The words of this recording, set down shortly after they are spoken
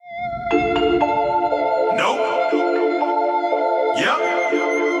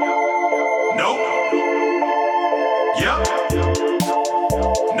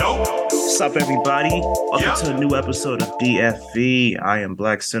What's up, everybody? Welcome to a new episode of DFV. I am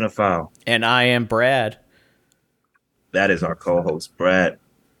Black Cinephile. And I am Brad. That is our co-host, Brad.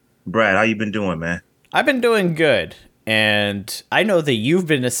 Brad, how you been doing, man? I've been doing good, and I know that you've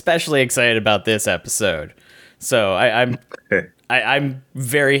been especially excited about this episode. So I'm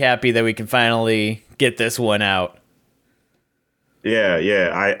very happy that we can finally get this one out.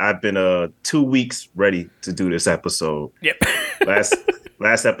 Yeah. I've been 2 weeks ready to do this episode. Yep.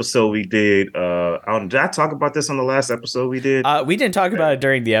 Last episode we did. Did I talk about this on the last episode we did? We didn't talk about it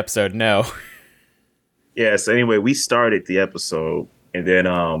during the episode. No. Yeah. So anyway, we started the episode, and then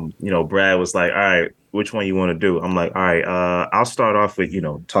Brad was like, "All right, which one you want to do?" I'm like, "All right, I'll start off with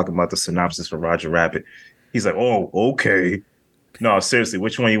talking about the synopsis for Roger Rabbit." He's like, "Oh, okay." No, seriously,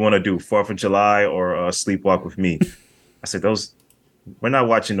 which one you want to do? 4th of July or Sleepwalk with Me? I said, we're not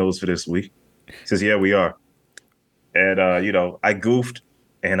watching those for this week. He says, yeah, we are. And I goofed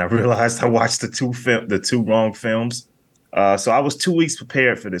and I realized I watched the two wrong films. So I was 2 weeks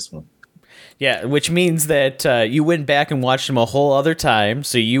prepared for this one. Yeah, which means that you went back and watched them a whole other time,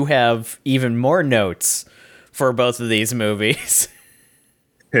 so you have even more notes for both of these movies.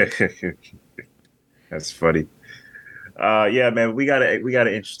 That's funny. Yeah, man, we got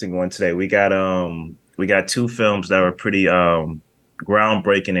an interesting one today. We got two films that were pretty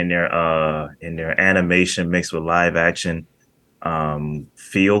groundbreaking in their animation mixed with live action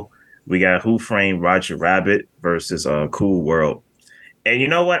feel. We got Who Framed Roger Rabbit versus Cool World. And you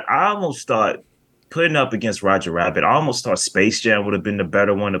know what? I almost thought putting up against Roger Rabbit, I almost thought Space Jam would have been the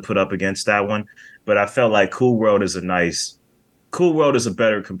better one to put up against that one. But I felt like Cool World is a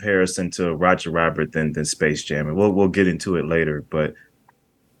better comparison to Roger Rabbit than Space Jam. And we'll get into it later. But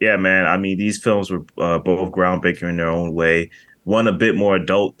yeah, man, I mean, these films were both groundbreaking in their own way. One a bit more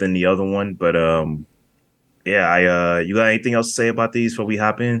adult than the other one. But you got anything else to say about these before we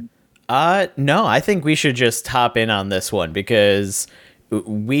hop in? No, I think we should just hop in on this one because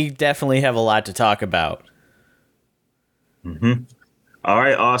we definitely have a lot to talk about. Mm-hmm. All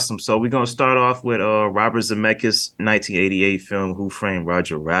right, awesome. So we're going to start off with Robert Zemeckis' 1988 film, Who Framed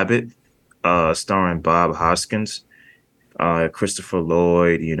Roger Rabbit, starring Bob Hoskins, Christopher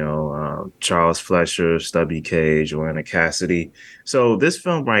Lloyd, Charles Fletcher, Stubby Kaye, Joanna Cassidy. So this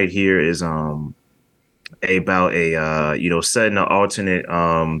film right here is about set in an alternate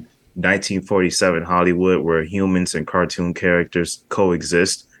 1947 Hollywood where humans and cartoon characters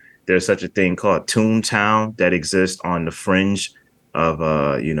coexist. There's such a thing called Toontown that exists on the fringe of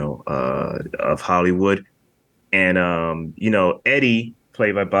Hollywood. And Eddie,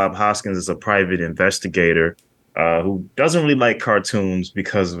 played by Bob Hoskins, is a private investigator who doesn't really like cartoons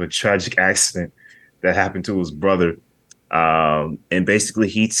because of a tragic accident that happened to his brother. And basically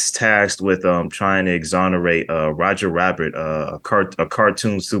he's tasked with trying to exonerate Roger Rabbit, a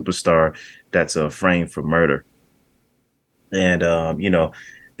cartoon superstar that's framed for murder. And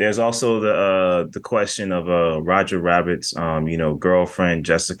there's also the question of Roger Rabbit's girlfriend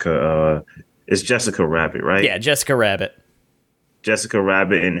Jessica. It's Jessica Rabbit, right? Yeah, Jessica Rabbit. Jessica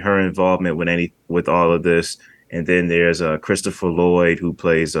Rabbit and her involvement with all of this. And then there's Christopher Lloyd, who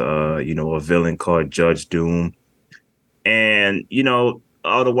plays a villain called Judge Doom. And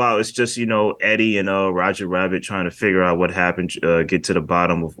all the while it's just Eddie and Roger Rabbit trying to figure out what happened, get to the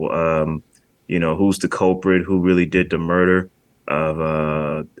bottom of who's the culprit, who really did the murder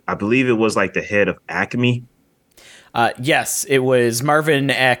of I believe it was like the head of Acme. Yes, it was Marvin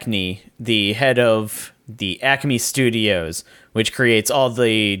Acme, the head of the Acme Studios, which creates all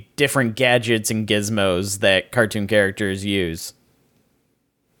the different gadgets and gizmos that cartoon characters use.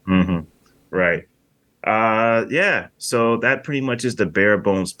 Mm-hmm. Right. Yeah. So that pretty much is the bare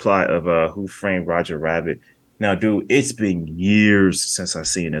bones plot of Who Framed Roger Rabbit. Now, dude, it's been years since I've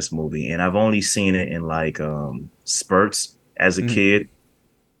seen this movie, and I've only seen it in like spurts as a kid.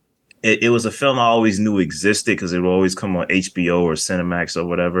 It was a film I always knew existed because it would always come on HBO or Cinemax or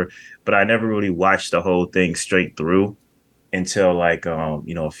whatever, but I never really watched the whole thing straight through until like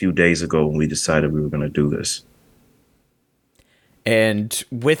a few days ago when we decided we were going to do this. And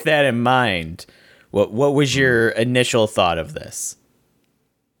with that in mind, what was your initial thought of this?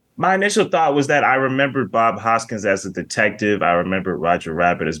 My initial thought was that I remembered Bob Hoskins as a detective. I remembered Roger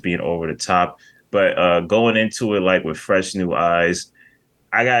Rabbit as being over the top, but going into it like with fresh new eyes,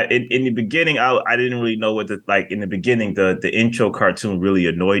 I got in the beginning. I didn't really know what in the beginning. The intro cartoon really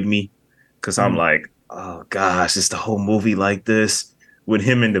annoyed me because I'm like, oh gosh, it's the whole movie like this with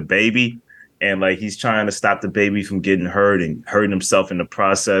him and the baby, and like he's trying to stop the baby from getting hurt and hurting himself in the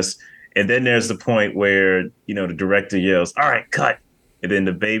process. And then there's the point where the director yells, "All right, cut," and then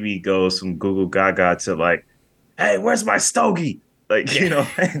the baby goes from Google Gaga to like, "Hey, where's my stogie?" Like, Yeah.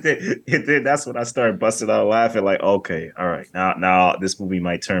 and then that's when I started busting out laughing. Like, okay, all right, now this movie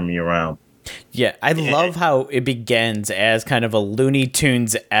might turn me around. Yeah, I Eh, love how it begins as kind of a Looney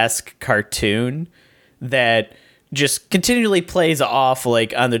Tunes-esque cartoon that just continually plays off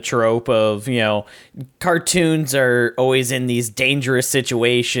like on the trope of, cartoons are always in these dangerous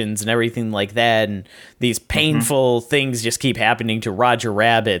situations and everything like that, and these mhm. painful things just keep happening to Roger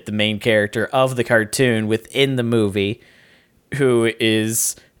Rabbit, the main character of the cartoon within the movie, who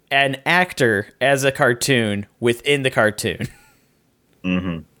is an actor as a cartoon within the cartoon.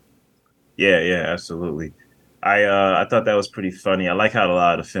 Yeah, yeah, absolutely. I thought that was pretty funny. I like how a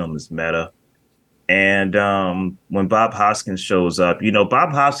lot of the film is meta. And when Bob Hoskins shows up,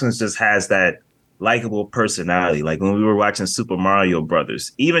 Bob Hoskins just has that likable personality. Like when we were watching Super Mario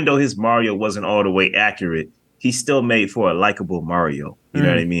Brothers, even though his Mario wasn't all the way accurate, he still made for a likable Mario. You know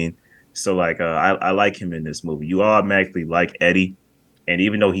what I mean? So like I like him in this movie. You automatically like Eddie. And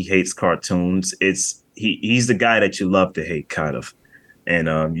even though he hates cartoons, he's the guy that you love to hate, kind of. And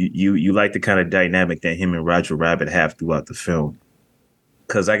you like the kind of dynamic that him and Roger Rabbit have throughout the film.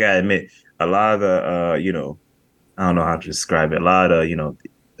 Because I gotta admit, a lot of the I don't know how to describe it. A lot of hibby,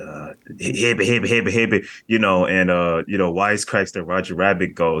 and wisecracks that Roger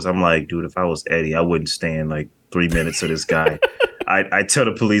Rabbit goes. I'm like, dude, if I was Eddie, I wouldn't stand like 3 minutes of this guy. I tell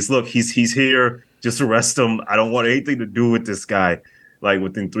the police, look, he's here, just arrest him. I don't want anything to do with this guy. Like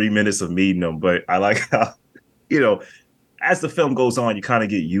within 3 minutes of meeting him, but I like how you know as the film goes on, you kind of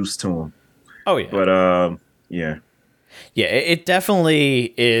get used to him. Oh yeah. But yeah. Yeah, it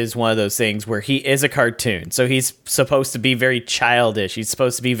definitely is one of those things where he is a cartoon. So he's supposed to be very childish. He's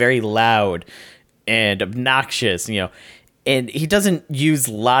supposed to be very loud and obnoxious, And he doesn't use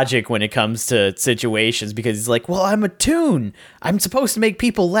logic when it comes to situations because he's like, well, I'm a toon. I'm supposed to make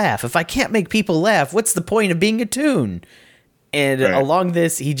people laugh. If I can't make people laugh, what's the point of being a toon? And Right. along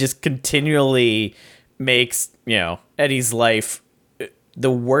this, he just continually makes, Eddie's life the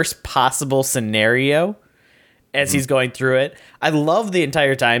worst possible scenario as Mhm. he's going through it. I love the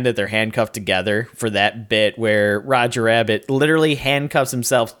entire time that they're handcuffed together for that bit where Roger Rabbit literally handcuffs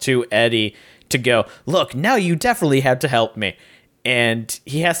himself to Eddie to go, look, now you definitely have to help me. And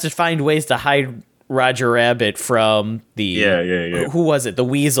he has to find ways to hide Roger Rabbit from the, Yeah, yeah, yeah. who was it? The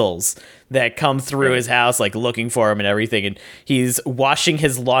weasels that come through Right. his house, like looking for him and everything. And he's washing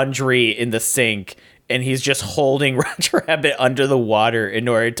his laundry in the sink and he's just holding Roger Rabbit under the water in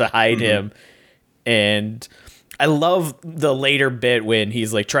order to hide Hmm. him. And I love the later bit when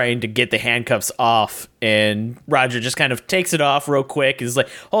he's like trying to get the handcuffs off and Roger just kind of takes it off real quick. He's like,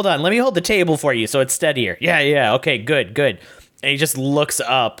 hold on, let me hold the table for you so it's steadier. Yeah, yeah, okay, good, good. And he just looks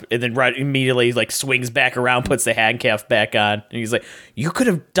up and then right immediately like swings back around, puts the handcuff back on. And he's like, you could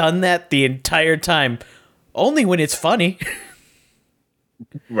have done that the entire time, only when it's funny.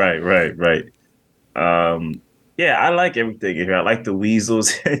 Right, right, right. Yeah, I like everything in here. I like the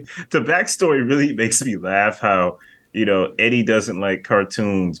weasels. The backstory really makes me laugh how, Eddie doesn't like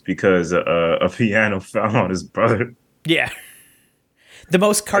cartoons because a piano fell on his brother. Yeah. The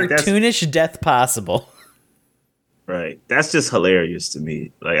most Like that's cartoonish death possible. right. That's just hilarious to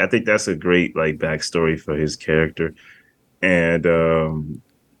me. Like I think that's a great like backstory for his character. And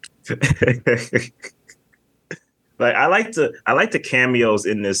like I like the cameos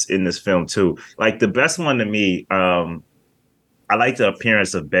in this film too. Like the best one to me, I like the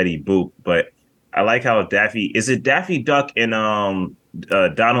appearance of Betty Boop, but I like how Daffy Duck and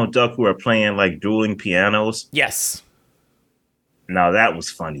Donald Duck who are playing like dueling pianos. Yes. Now that was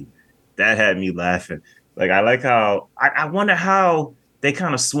funny. That had me laughing. Like I like how I wonder how they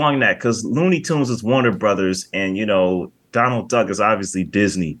kind of swung that because Looney Tunes is Warner Brothers and Donald Duck is obviously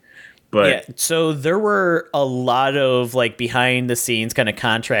Disney. Yeah, But so there were a lot of like behind the scenes kind of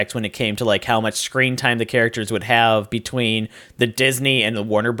contracts when it came to like how much screen time the characters would have between the Disney and the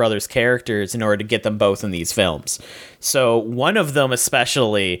Warner Brothers characters in order to get them both in these films. So one of them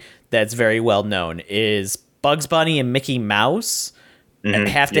especially that's very well known is Bugs Bunny and Mickey Mouse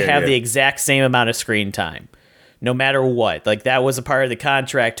have to yeah, have yeah. the exact same amount of screen time no matter what. Like that was a part of the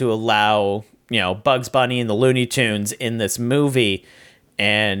contract to allow, Bugs Bunny and the Looney Tunes in this movie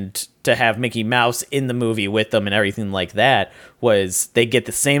and to have Mickey Mouse in the movie with them and everything like that was they get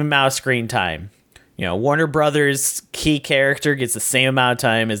the same amount of screen time. Warner Brothers key character gets the same amount of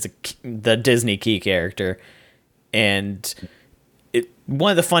time as the Disney key character. And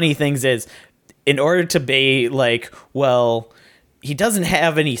one of the funny things is in order to be like, well, he doesn't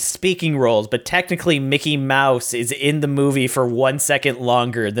have any speaking roles, but technically Mickey Mouse is in the movie for 1 second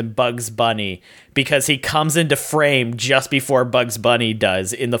longer than Bugs Bunny because he comes into frame just before Bugs Bunny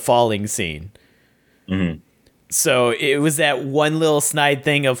does in the falling scene. Mhm. So it was that one little snide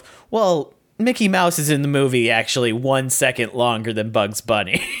thing of, well, Mickey Mouse is in the movie actually 1 second longer than Bugs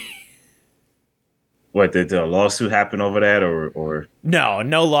Bunny. What did the lawsuit happen over that, or?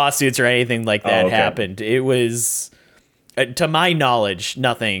 No lawsuits or anything like that Oh, okay. happened. It was, to my knowledge,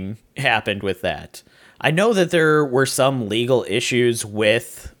 nothing happened with that. I know that there were some legal issues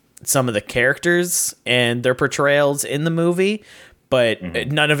with some of the characters and their portrayals in the movie, but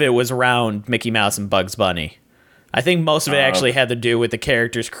none of it was around Mickey Mouse and Bugs Bunny. I think most of it actually had to do with the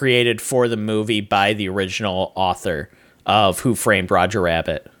characters created for the movie by the original author of Who Framed Roger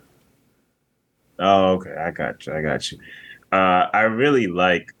Rabbit. Oh, okay. I got you. I got you. I really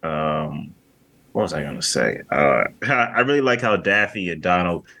like. What was I gonna say? I really like how Daffy and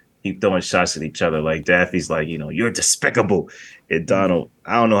Donald keep throwing shots at each other. Like Daffy's like, you're despicable, and Donald,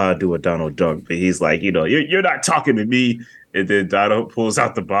 I don't know how to do a Donald Duck, but he's like, you're not talking to me. And then Donald pulls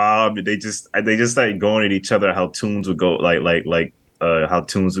out the bomb, and they just like going at each other. How tunes would go, how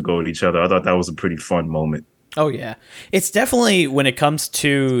tunes would go at each other. I thought that was a pretty fun moment. Oh, yeah. It's definitely, when it comes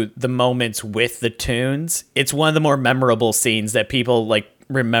to the moments with the tunes, it's one of the more memorable scenes that people, like,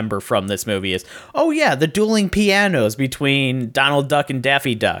 remember from this movie is, oh, yeah, the dueling pianos between Donald Duck and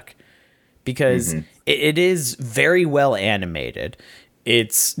Daffy Duck. Because it is very well animated.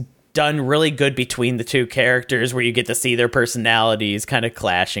 It's done really good between the two characters where you get to see their personalities kind of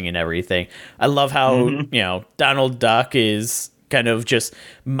clashing and everything. I love how, Donald Duck is kind of just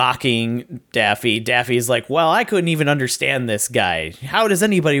mocking Daffy. Daffy's like, well, I couldn't even understand this guy. How does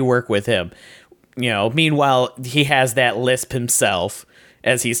anybody work with him? Meanwhile, he has that lisp himself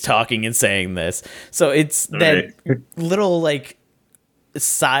as he's talking and saying this. So it's that little, like,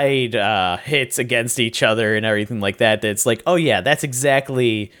 side hits against each other and everything like that. That's like, oh, yeah, that's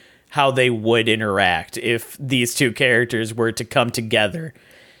exactly how they would interact if these two characters were to come together.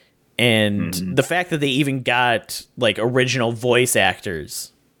 And the fact that they even got, like, original voice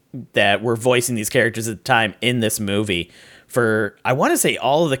actors that were voicing these characters at the time in this movie for, I want to say,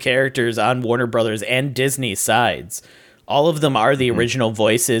 all of the characters on Warner Brothers and Disney sides. All of them are the original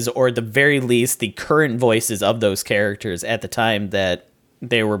voices, or at the very least, the current voices of those characters at the time that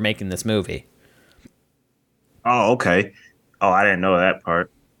they were making this movie. Oh, okay. Oh, I didn't know that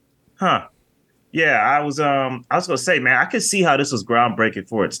part. Huh. Yeah, I was gonna say, man, I could see how this was groundbreaking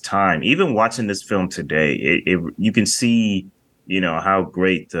for its time. Even watching this film today, you can see, how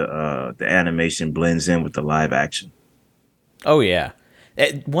great the animation blends in with the live action. Oh, yeah.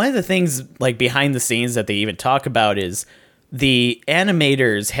 One of the things, like, behind the scenes that they even talk about is the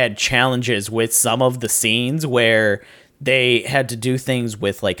animators had challenges with some of the scenes where they had to do things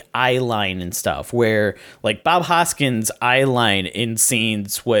with, like, eye line and stuff, where, like, Bob Hoskins' eye line in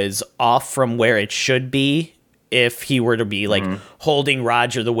scenes was off from where it should be if he were to be, like, holding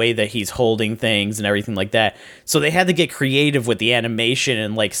Roger the way that he's holding things and everything like that. So they had to get creative with the animation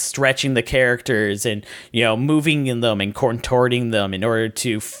and, like, stretching the characters and, moving in them and contorting them in order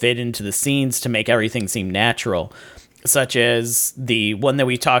to fit into the scenes to make everything seem natural. Such as the one that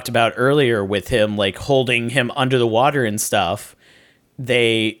we talked about earlier with him, like, holding him under the water and stuff.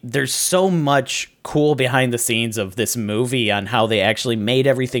 There's so much cool behind the scenes of this movie on how they actually made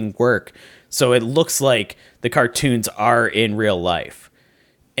everything work. So it looks like the cartoons are in real life.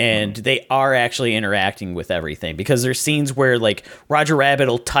 And they are actually interacting with everything. Because there's scenes where, like, Roger Rabbit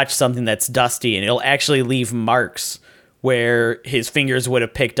will touch something that's dusty and it'll actually leave marks where his fingers would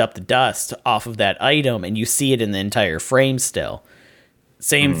have picked up the dust off of that item, and you see it in the entire frame still.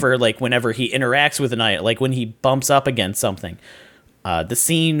 Same for, like, whenever he interacts with an item, like when he bumps up against something. The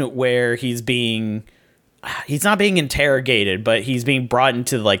scene where he's not being interrogated, but he's being brought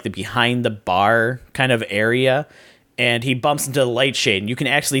into, like, the behind the bar kind of area, and he bumps into the light shade, and you can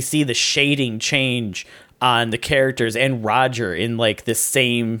actually see the shading change on the characters and Roger in, like, the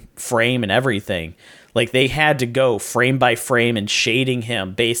same frame and everything. Like, they had to go frame by frame and shading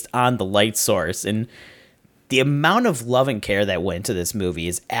him based on the light source. And the amount of love and care that went to this movie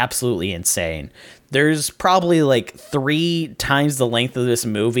is absolutely insane. There's probably, like, 3 times the length of this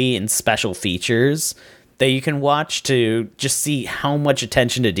movie in special features that you can watch to just see how much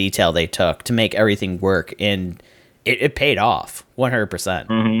attention to detail they took to make everything work. And it paid off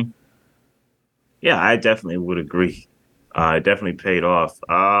 100%. Yeah, I definitely would agree. It definitely paid off.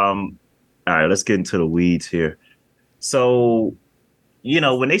 All right, let's get into the weeds here. So,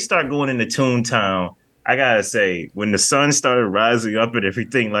 when they start going into Toontown, I gotta say, when the sun started rising up and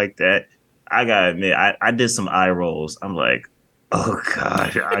everything like that, I gotta admit, I did some eye rolls. I'm like, oh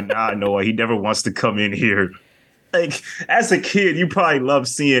God, I know why he never wants to come in here. Like, as a kid, you probably love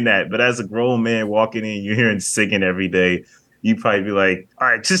seeing that, but as a grown man walking in, you're hearing singing every day. you'd probably be like, all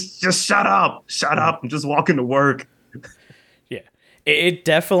right, just shut up, I'm just walking to work. Yeah. It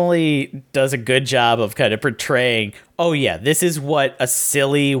definitely does a good job of kind of portraying, oh yeah, this is what a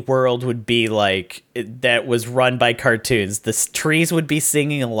silly world would be like that was run by cartoons. The trees would be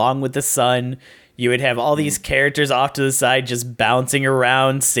singing along with the sun. You would have all these characters off to the side just bouncing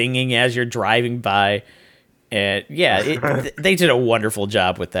around, singing as you're driving by. And yeah, they did a wonderful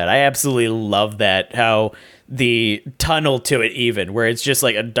job with that. I absolutely love that, how the tunnel to it, even where it's just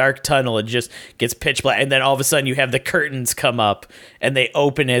like a dark tunnel, it just gets pitch black, and then all of a sudden you have the curtains come up and they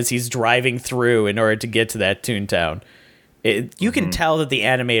open as he's driving through in order to get to that Toontown. You can tell that the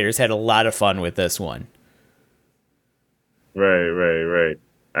animators had a lot of fun with this one. Right.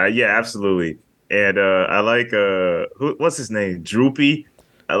 Yeah, absolutely. And I like what's his name? Droopy.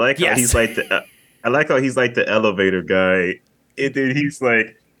 I like how Yes. he's like the I like how he's like the elevator guy. And then he's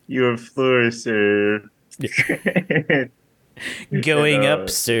like, "Your floor, sir." Going And, up,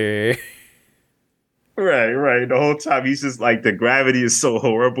 sir. right. The whole time he's just like the gravity is so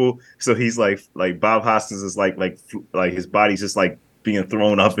horrible. So he's like Bob Hoskins is like his body's just like being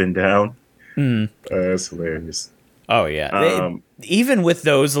thrown up and down. That's hilarious. Oh yeah. Um, Even with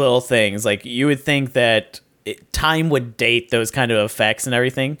those little things, like you would think that time would date those kind of effects and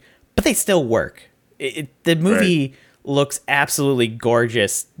everything, but they still work. The movie looks absolutely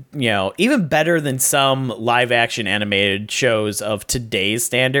gorgeous, even better than some live action animated shows of today's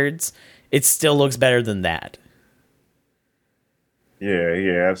standards. It still looks better than that.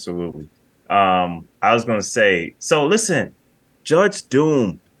 yeah, absolutely. I was gonna say, so listen, Judge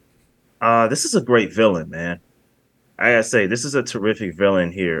Doom. This is a great villain, man. I gotta say, this is a terrific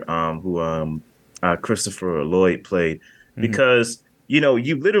villain here. Who Christopher Lloyd played, because you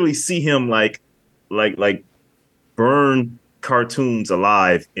literally see him like burn cartoons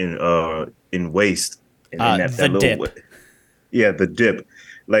alive in waste, and then The Dip. Yeah, the dip,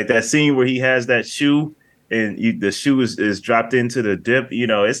 like that scene where he has that shoe and the shoe is dropped into the dip.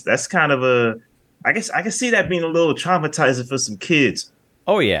 That's kind of I guess I can see that being a little traumatizing for some kids.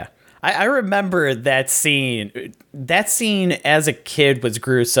 Oh yeah. I remember that scene. That scene as a kid was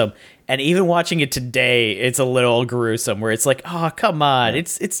gruesome, and even watching it today, it's a little gruesome. Where it's like, oh come on,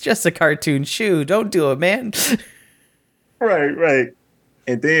 it's just a cartoon shoe. Don't do it, man. Right.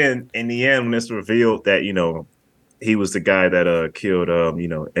 And then in the end, when it's revealed that he was the guy that killed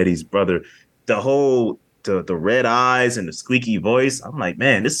Eddie's brother, the red eyes and the squeaky voice, I'm like,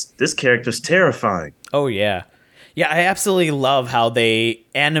 man, this character's terrifying. Oh yeah. Yeah, I absolutely love how they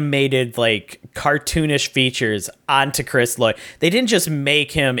animated like cartoonish features onto Chris Lloyd. They didn't just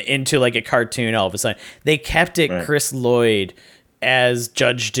make him into like a cartoon all of a sudden. They kept it Chris Lloyd as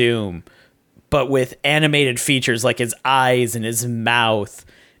Judge Doom, but with animated features like his eyes and his mouth.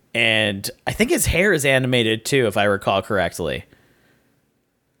 And I think his hair is animated too, if I recall correctly.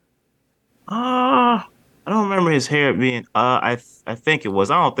 I don't remember his hair being I think it was.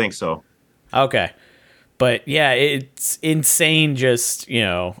 I don't think so. Okay. But yeah, it's insane just,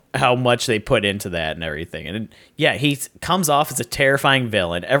 how much they put into that and everything. And yeah, he comes off as a terrifying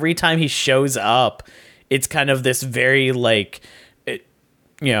villain. Every time he shows up, it's kind of this very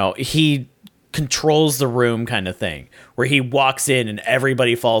he controls the room kind of thing, where he walks in and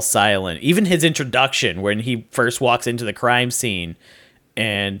everybody falls silent. Even his introduction, when he first walks into the crime scene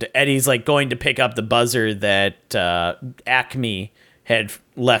and Eddie's like going to pick up the buzzer that Acme had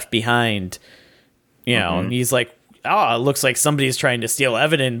left behind. And he's like, oh, it looks like somebody's trying to steal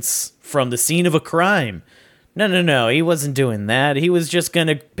evidence from the scene of a crime. No, he wasn't doing that. He was just going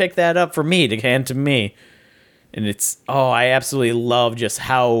to pick that up for me to hand to me. And I absolutely love just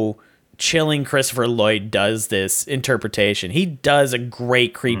how chilling Christopher Lloyd does this interpretation. He does a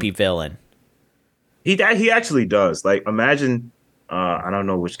great creepy villain. He actually does. Like, imagine, I don't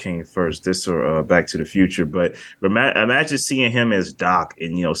know which came first, this or Back to the Future, but imagine seeing him as Doc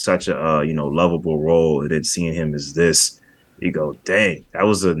in such a lovable role, and then seeing him as this. You go, dang, that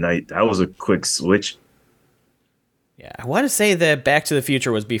was a quick switch. Yeah, I want to say that Back to the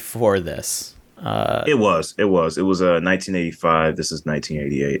Future was before this. It was 1985. This is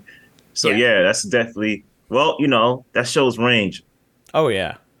 1988. So yeah, that's definitely that shows range. Oh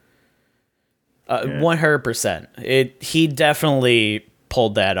yeah. 100%. He definitely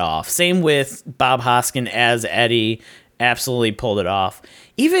pulled that off. Same with Bob Hoskin as Eddie, absolutely pulled it off.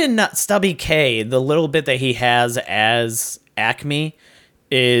 Even Stubby K, the little bit that he has as Acme,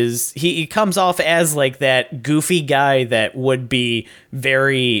 is he comes off as like that goofy guy that would be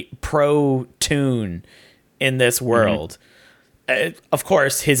very pro toon in this world. Of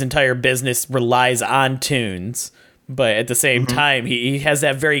course, his entire business relies on toons, but at the same time, he has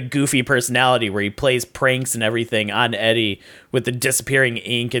that very goofy personality where he plays pranks and everything on Eddie with the disappearing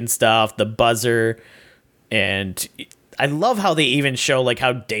ink and stuff, the buzzer. And I love how they even show like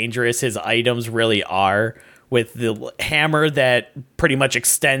how dangerous his items really are, with the hammer that pretty much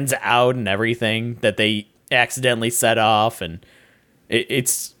extends out and everything that they accidentally set off. And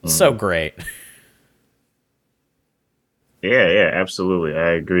it's so great. Yeah, absolutely. I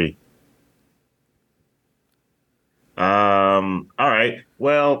agree. All right.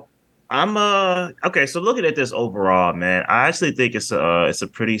 Well, I'm okay, so looking at this overall, man, I actually think it's a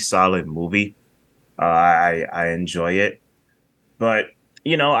pretty solid movie. I enjoy it. But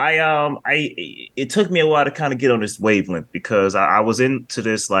I it took me a while to kind of get on this wavelength because I was into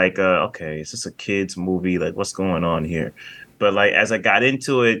this like okay, is this a kids movie? Like what's going on here? But like as I got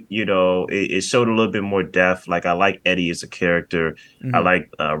into it, it showed a little bit more depth. Like I like Eddie as a character. I Mhm. like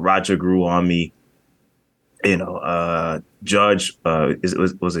Roger grew on me. Judge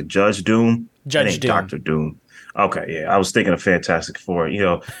was it Judge Doom? That Judge ain't Doom. Doctor Doom. Okay, yeah, I was thinking of Fantastic Four.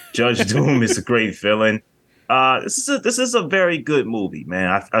 Judge Doom is a great villain. This is a very good movie,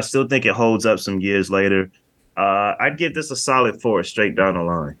 man. I still think it holds up some years later. I'd give this a solid four straight down the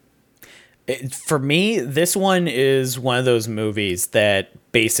line. For me, this one is one of those movies that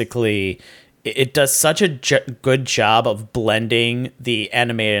basically it does such a good job of blending the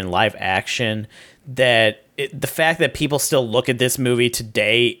animated and live action that the fact that people still look at this movie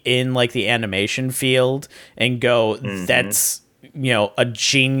today in like the animation field and go, Hmm. that's, a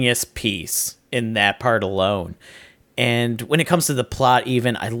genius piece in that part alone. And when it comes to the plot,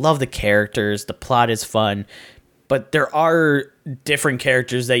 even, I love the characters. The plot is fun, but there are different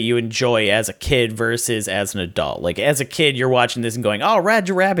characters that you enjoy as a kid versus as an adult. Like as a kid, you're watching this and going, "Oh,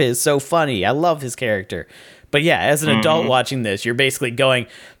 Roger Rabbit is so funny. I love his character." But yeah, as an adult Hmm. watching this, you're basically going,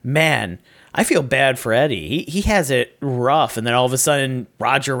 "Man, I feel bad for Eddie. He has it rough." And then all of a sudden,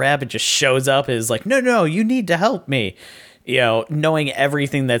 Roger Rabbit just shows up and is like, "No, no, you need to help me." Knowing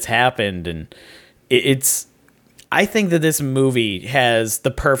everything that's happened, and it's. I think that this movie has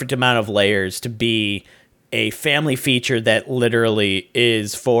the perfect amount of layers to be a family feature that literally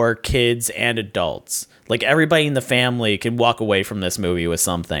is for kids and adults. Like everybody in the family can walk away from this movie with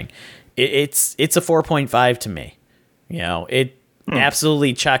something. It's a 4.5 to me. It Hmm.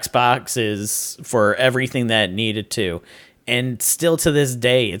 absolutely checks boxes for everything that it needed to. And still to this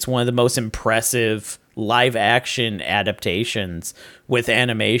day, it's one of the most impressive live action adaptations with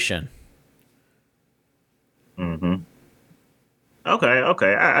animation. Hmm.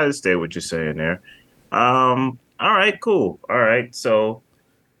 Okay. I understand what you're saying there. All right, cool. All right, so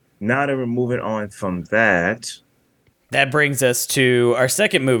now that we're moving on from that. That brings us to our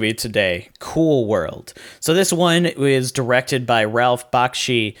second movie today, Cool World. So this one was directed by Ralph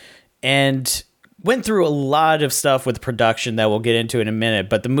Bakshi and went through a lot of stuff with production that we'll get into in a minute.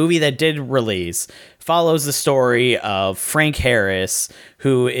 But the movie that did release follows the story of Frank Harris,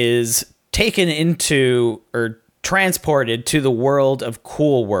 who is taken into or transported to the world of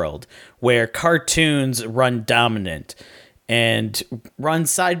Cool World, where cartoons run dominant and run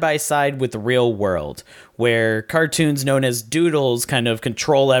side by side with the real world, where cartoons known as doodles kind of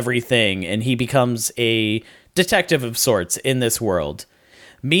control everything, and he becomes a detective of sorts in this world.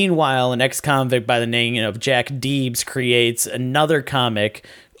 Meanwhile, an ex-convict by the name of Jack Deebs creates another comic,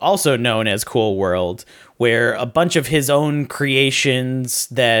 also known as Cool World, where a bunch of his own creations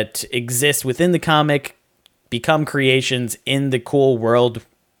that exist within the comic become creations in the Cool world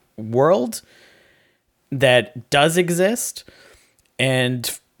that does exist.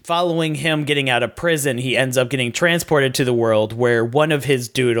 And following him getting out of prison, he ends up getting transported to the world where one of his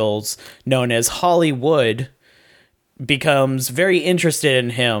doodles, known as Hollywood, becomes very interested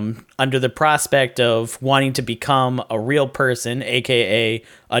in him under the prospect of wanting to become a real person, aka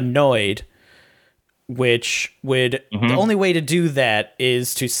annoyed, which would the Hmm. only way to do that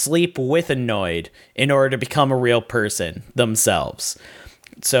is to sleep with annoyed in order to become a real person themselves.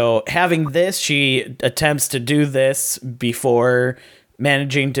 So having this, she attempts to do this before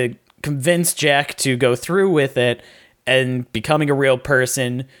managing to convince Jack to go through with it and becoming a real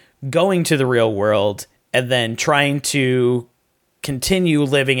person, going to the real world, and then trying to continue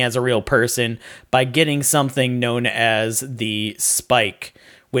living as a real person by getting something known as the spike,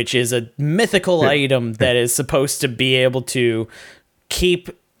 which is a mythical item that is supposed to be able to keep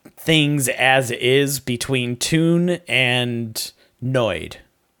things as is between Toon and Noid.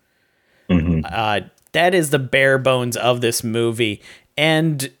 Hmm. That is the bare bones of this movie.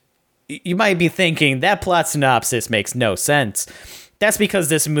 And you might be thinking that plot synopsis makes no sense. That's because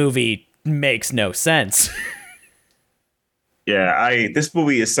this movie makes no sense. Yeah, I this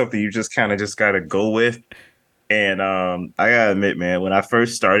movie is something you just kind of just gotta go with. And I gotta admit, man, when I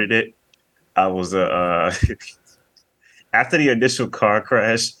first started it, I was after the initial car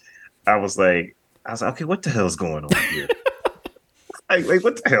crash, I was like, okay, what the hell's going on here? Like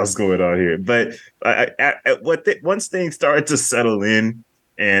what the hell's going on here? But once things started to settle in,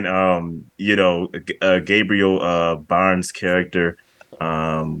 and Gabriel Barnes' character,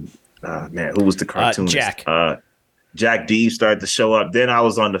 man, who was the cartoonist? Jack. Jack D started to show up. Then I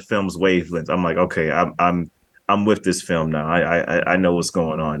was on the film's wavelength. I'm like, okay, I'm with this film now. I know what's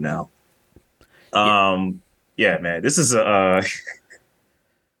going on now. Yeah. Yeah, man, this is a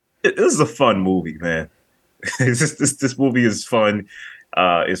this is a fun movie, man. This movie is fun.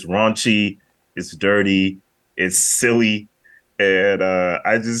 It's raunchy, it's dirty, it's silly, and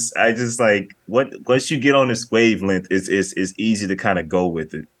I just like what once you get on this wavelength, it's easy to kind of go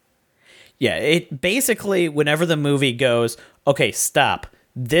with it. Yeah, it basically, whenever the movie goes, okay, stop.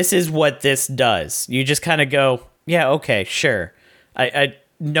 This is what this does. You just kind of go, yeah, okay, sure. I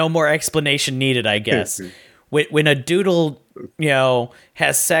no more explanation needed, I guess. When a doodle,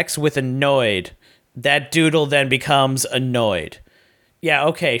 has sex with a Noid, that doodle then becomes annoyed. Yeah,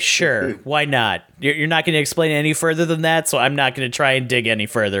 okay, sure. Why not? You're not going to explain it any further than that, so I'm not going to try and dig any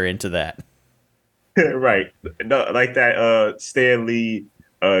further into that. Right. No, like that Stan Lee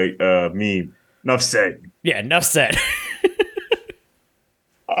meme. Enough said. Yeah, enough said.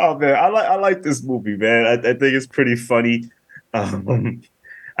 Oh man, I like this movie, man. I think it's pretty funny.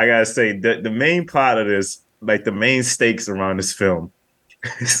 I gotta say the main plot of this, like the main stakes around this film,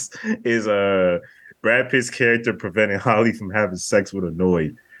 is Brad Pitt's character preventing Holly from having sex with a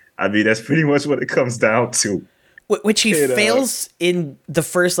Noid. I mean, that's pretty much what it comes down to. Which he fails in the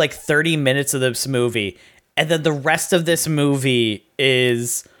first 30 minutes of this movie, and then the rest of this movie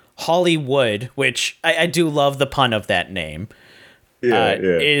is Hollywood, which I do love the pun of that name. Yeah.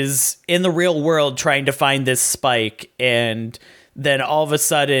 Is in the real world trying to find this spike, and then all of a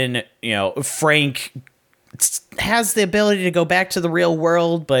sudden, Frank has the ability to go back to the real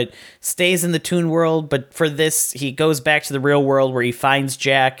world, but stays in the toon world. But for this, he goes back to the real world where he finds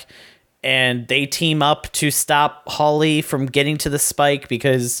Jack, and they team up to stop Holly from getting to the spike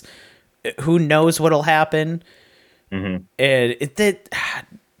because who knows what'll happen. Mm-hmm. And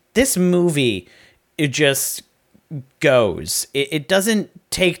this movie, it just goes. It doesn't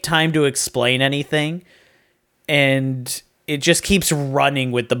take time to explain anything, and it just keeps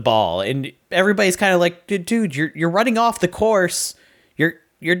running with the ball. And everybody's kind of like, dude, you're running off the course.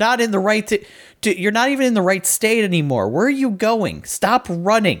 You're not in the right. You're not even in the right state anymore. Where are you going? Stop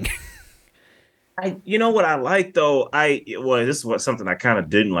running. You know what I like though? This is something I kind of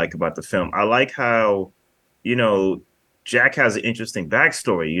didn't like about the film. I like how, Jack has an interesting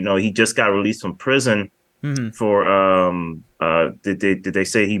backstory. He just got released from prison for did they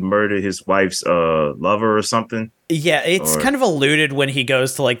say he murdered his wife's lover or something? Yeah, it's kind of alluded when he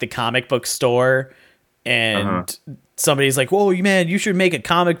goes to the comic book store, and somebody's like, "Whoa, man, you should make a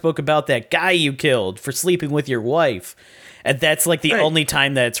comic book about that guy you killed for sleeping with your wife." And that's the only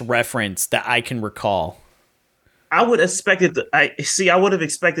time that it's referenced that I can recall. I would expect it. I would have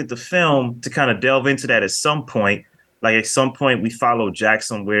expected the film to kind of delve into that at some point. Like at some point, we follow Jack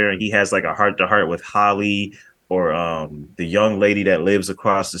somewhere, and he has a heart to heart with Holly or the young lady that lives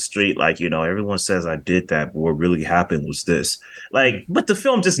across the street. Everyone says I did that, but what really happened was this. But the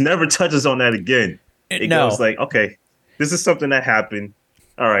film just never touches on that again. It goes okay, this is something that happened.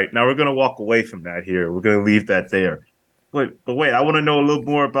 All right, now we're gonna walk away from that here. We're gonna leave that there. But wait, I want to know a little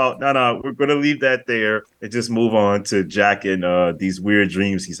more about. No, we're gonna leave that there and just move on to Jack and these weird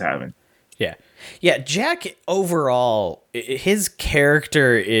dreams he's having. Yeah, Jack overall, his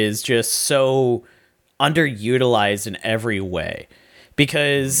character is just so underutilized in every way.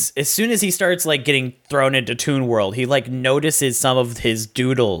 Because as soon as he starts getting thrown into Toon World, he notices some of his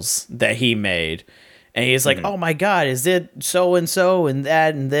doodles that he made. And he's like, oh my God, is it so and so and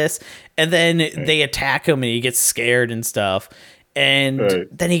that and this? And then they attack him and he gets scared and stuff. And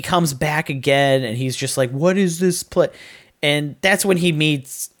then he comes back again and he's just like, what is this play? And that's when he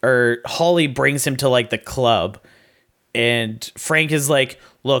meets, or Holly brings him to the club. And Frank is like,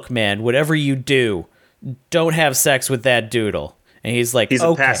 look, man, whatever you do, don't have sex with that doodle. And he's like, he's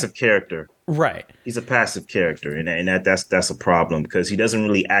a passive character. Right. He's a passive character. And that's a problem because he doesn't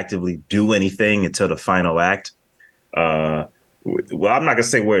really actively do anything until the final act. Well, I'm not going to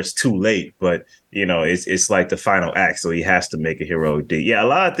say where it's too late, but, it's like the final act. So he has to make a heroic deed. Yeah, a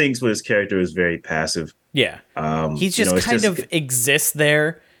lot of things with his character is very passive. Yeah. He's just kind of exists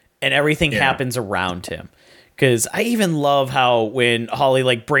there and everything happens around him. Because I even love how when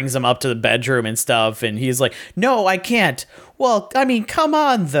Holly brings him up to the bedroom and stuff and he's like, no, I can't. Well, I mean, come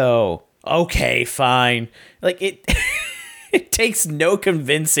on, though. Okay, fine. Like it it takes no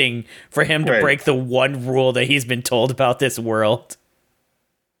convincing for him to Right. break the one rule that he's been told about this world.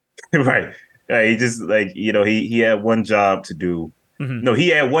 Right. He just like, he had one job to do. Mhm. No, he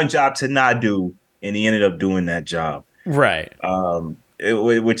had one job to not do, and he ended up doing that job. Right.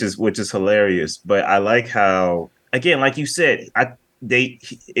 Which is hilarious. But I like how, again, like you said,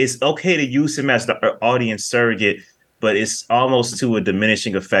 it's okay to use him as the audience surrogate, but it's almost to a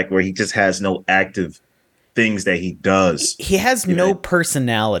diminishing effect where he just has no active things that he does. He has You know, no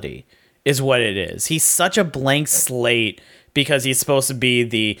personality, is what it is. He's such a blank slate because he's supposed to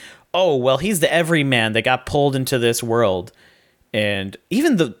be oh, well, he's the everyman that got pulled into this world. And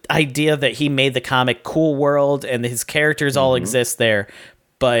even the idea that he made the comic Cool World and his characters all mm-hmm. exist there,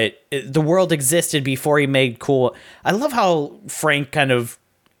 but the world existed before he made Cool. I love how Frank kind of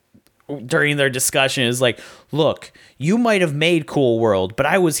during their discussion is like, look, you might have made Cool World, but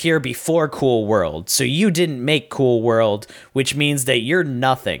I was here before Cool World, so you didn't make Cool World, which means that you're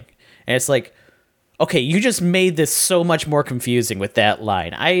nothing. And it's like, okay, you just made this so much more confusing with that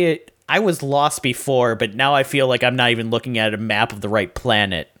line. I was lost before, but now I feel like I'm not even looking at a map of the right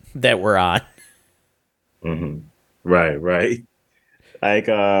planet that we're on. Mm-hmm. Right, right. Like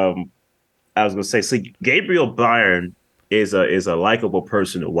I was gonna say, see, Gabriel Byrne is a likable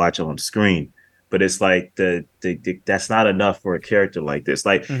person to watch on screen, but it's like that's not enough for a character like this.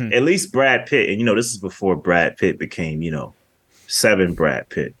 Like Mhm. at least Brad Pitt, and this is before Brad Pitt became, Seven Brad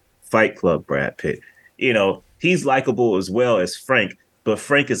Pitt, Fight Club Brad Pitt. He's likable as well as Frank, but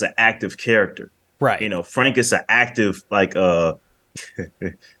Frank is an active character. Right. Frank is an active like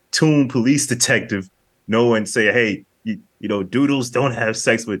toon police detective. No one say, hey, doodles don't have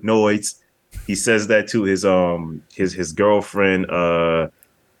sex with noids. He says that to his girlfriend.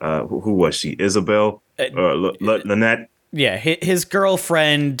 Who was she? Isabel. Lynette. Yeah, his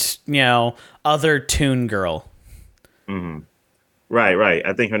girlfriend, other toon girl. Mm-hmm. Right, right.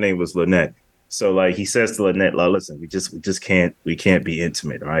 I think her name was Lynette. So like he says to Lynette, like, listen, we just can't be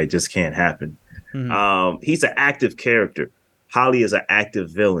intimate. All right, it just can't happen. Mhm. He's an active character. Holly is an active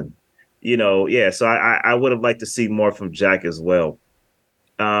villain. Yeah. So I would have liked to see more from Jack as well.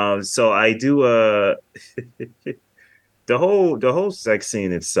 So I do. The whole sex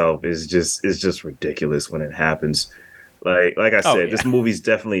scene itself is just ridiculous when it happens. Like I Oh said, yeah. this movie's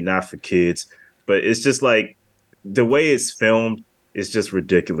definitely not for kids, but it's just like the way it's filmed is just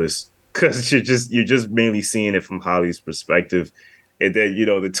ridiculous because you're just mainly seeing it from Holly's perspective. And then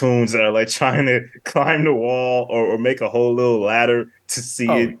the toons are like trying to climb the wall or make a whole little ladder to see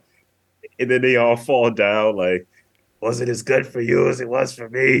Oh it, and then they all fall down. Like, was it as good for you as it was for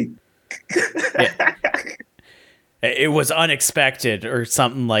me? yeah. It was unexpected or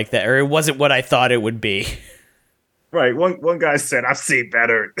something like that, or it wasn't what I thought it would be. Right. One guy said, "I've seen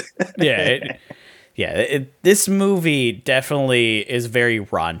better." Yeah. This movie definitely is very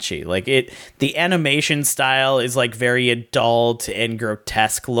raunchy. Like the animation style is like very adult and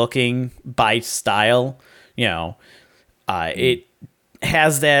grotesque looking by style. It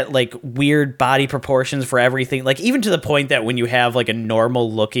has that like weird body proportions for everything. Like even to the point that when you have like a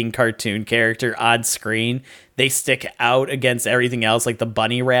normal looking cartoon character on screen, they stick out against everything else, like the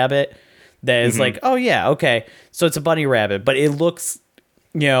bunny rabbit. That is like, oh yeah, okay, so it's a bunny rabbit, but it looks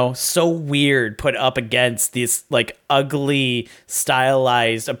so weird put up against this like ugly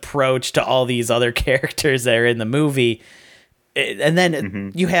stylized approach to all these other characters that are in the movie. And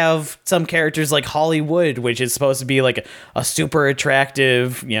then you have some characters like Hollywood, which is supposed to be like a super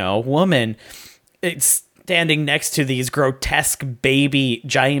attractive, woman. It's standing next to these grotesque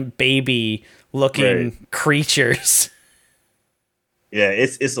giant baby looking Right. creatures. Yeah,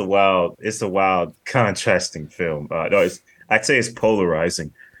 it's a wild contrasting film. No, I'd say it's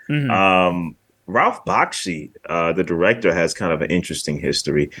polarizing. Mhm. Ralph Bakshi, the director, has kind of an interesting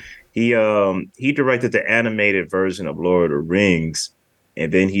history. He directed the animated version of Lord of the Rings,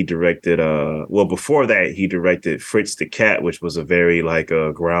 and then he directed well, before that he directed Fritz the Cat, which was a very like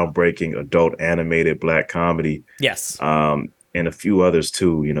a groundbreaking adult animated black comedy. Yes. And a few others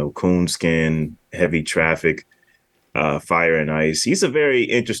too, Coonskin, Heavy Traffic, Fire and Ice. He's a very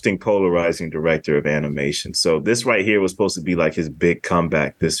interesting, polarizing director of animation. So this right here was supposed to be like his big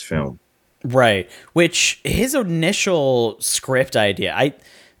comeback, this film. Right. Which his initial script idea,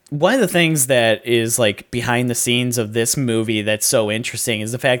 one of the things that is like behind the scenes of this movie that's so interesting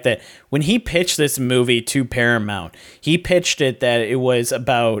is the fact that when he pitched this movie to Paramount, he pitched it that it was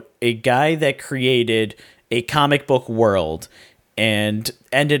about a guy that created a comic book world and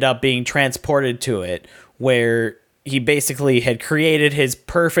ended up being transported to it, where he basically had created his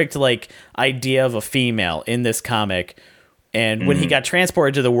perfect like idea of a female in this comic, And when he got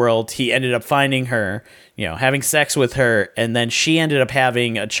transported to the world, he ended up finding her, having sex with her, and then she ended up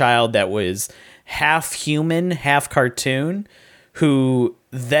having a child that was half human, half cartoon, who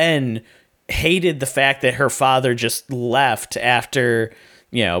then hated the fact that her father just left after,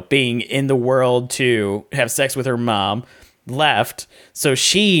 being in the world to have sex with her mom, left. So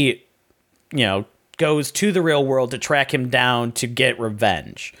she, goes to the real world to track him down to get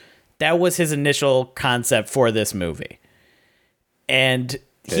revenge. That was his initial concept for this movie. And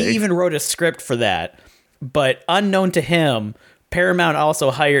he even wrote a script for that. But unknown to him, Paramount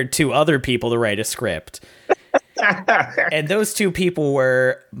also hired 2 other people to write a script. And those 2 people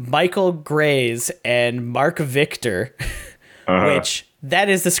were Michael Grays and Mark Victor, which that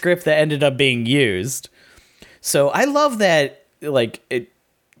is the script that ended up being used. So I love that,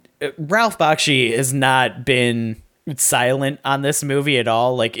 Ralph Bakshi has not been silent on this movie at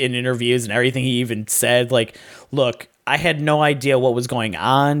all, in interviews and everything. He even said, look, I had no idea what was going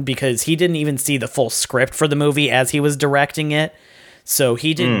on, because he didn't even see the full script for the movie as he was directing it. So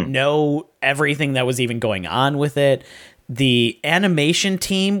he didn't know everything that was even going on with it. The animation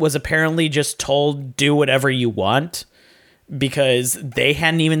team was apparently just told, do whatever you want, because they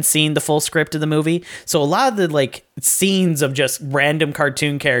hadn't even seen the full script of the movie. So a lot of the scenes of just random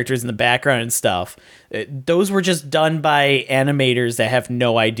cartoon characters in the background and stuff, those were just done by animators that have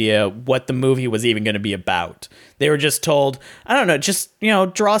no idea what the movie was even going to be about. They were just told, I don't know, just,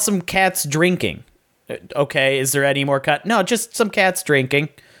 draw some cats drinking. Okay, is there any more No, just some cats drinking.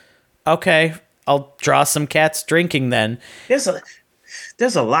 Okay, I'll draw some cats drinking then.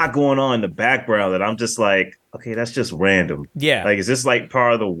 There's a lot going on in the background that I'm just like, okay, that's just random. Yeah. Is this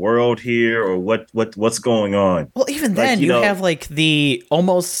part of the world here, or what's going on? Well, even then you have the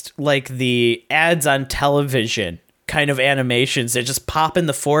almost the ads on television kind of animations that just pop in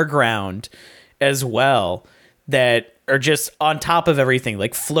the foreground as well, that are just on top of everything,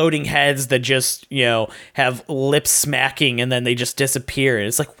 like floating heads that just, have lips smacking and then they just disappear. And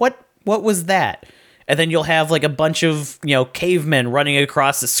it's like, what was that? And then you'll have a bunch of, cavemen running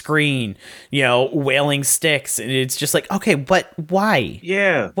across the screen, wailing sticks. And it's just okay, but why?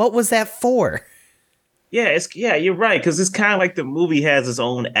 Yeah. What was that for? Yeah, you're right. Because it's kind of like the movie has its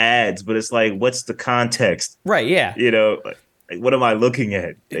own ads, but it's what's the context? Right, yeah. What am I looking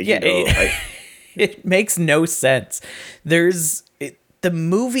at? It makes no sense. The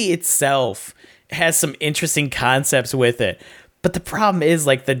movie itself has some interesting concepts with it. But the problem is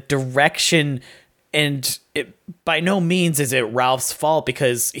the direction. And it, by no means is it Ralph's fault,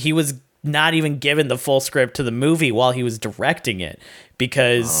 because he was not even given the full script to the movie while he was directing it,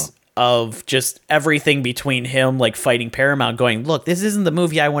 because of just everything between him fighting Paramount going, look, this isn't the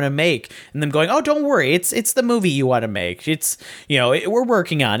movie I want to make, and them going, oh, don't worry, it's the movie you want to make. It's we're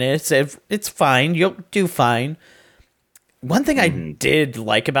working on it. It's fine. You'll do fine. One thing I did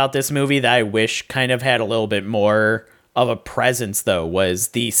like about this movie that I wish kind of had a little bit more of a presence, though, was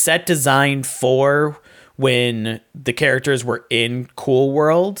the set design for when the characters were in Cool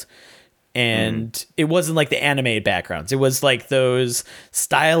World. And it wasn't the animated backgrounds. It was those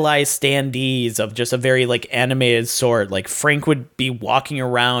stylized standees of just a very animated sort. Frank would be walking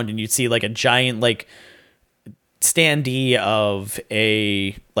around and you'd see a giant standee of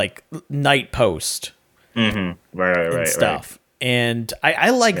a night post. Right. Stuff. And I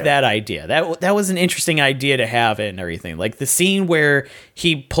like that idea. That was an interesting idea to have it and everything. The scene where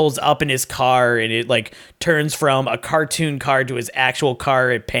he pulls up in his car and it turns from a cartoon car to his actual car.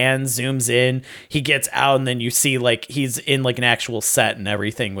 It pans, zooms in. He gets out, and then you see he's in an actual set and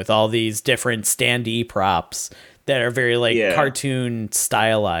everything with all these different standee props that are very cartoon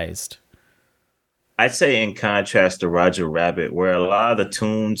stylized. I'd say in contrast to Roger Rabbit, where a lot of the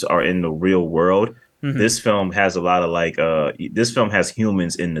toons are in the real world. This film has a lot of this film has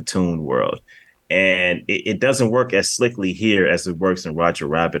humans in the toon world, and it doesn't work as slickly here as it works in Roger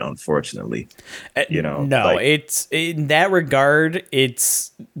Rabbit, unfortunately. No, it's in that regard,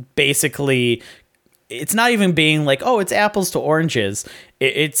 it's basically, it's not even being oh, it's apples to oranges.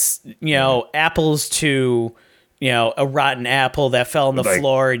 It's apples to a rotten apple that fell on the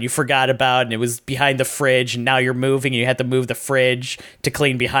floor and you forgot about, and it was behind the fridge, and now you're moving and you had to move the fridge to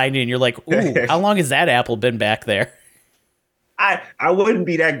clean behind you, and you're ooh, how long has that apple been back there? I wouldn't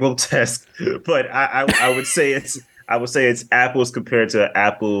be that grotesque, but I would say it's apples compared to an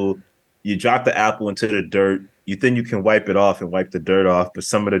apple. You drop the apple into the dirt, you think you can wipe it off and wipe the dirt off, but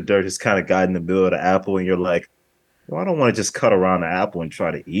some of the dirt has kind of got in the middle of the apple, and you're well, I don't want to just cut around the apple and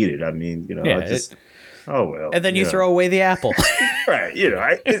try to eat it. I mean, Oh well, And then you throw away the apple. right.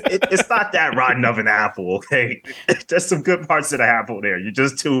 It's not that rotten of an apple. Okay, there's some good parts of the apple there. You're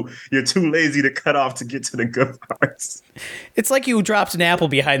too lazy to cut off to get to the good parts. It's like you dropped an apple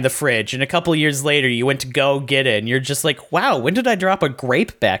behind the fridge, and a couple years later you went to go get it, and you're just like, wow, when did I drop a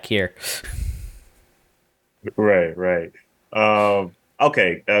grape back here? Right, right.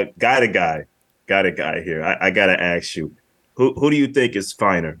 Okay, got a guy here. I gotta ask you, who do you think is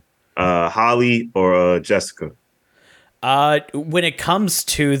finer, Holly or Jessica? When it comes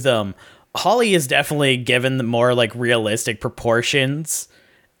to them, Holly is definitely given the more like realistic proportions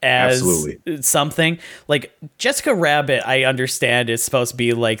as Absolutely. something. Like Jessica Rabbit, I understand is supposed to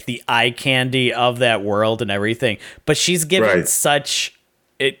be like the eye candy of that world and everything, but she's given Right. such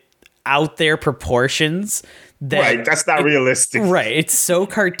it out there proportions that Right, that's not realistic. right, it's so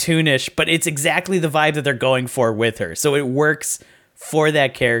cartoonish, but it's exactly the vibe that they're going for with her. So it works for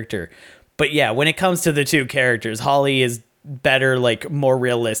that character. But yeah, when it comes to the two characters, Holly is better, like more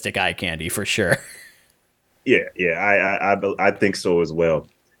realistic eye candy for sure. Yeah, yeah, I think so as well.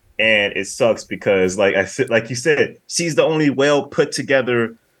 And it sucks because, like I said, like you said, she's the only well put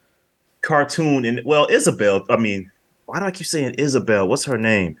together cartoon. And well, Isabel. I mean, why do I keep saying Isabel? What's her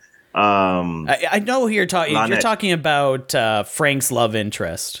name? I know who you're talking. You're Lynette. talking about Frank's love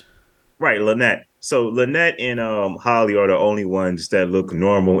interest. Right, Lynette. So Lynette and Holly are the only ones that look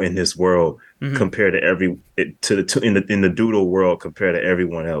normal in this world Hmm. compared to in the doodle world compared to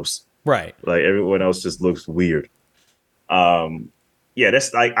everyone else. Right. Like everyone else just looks weird. Um, yeah,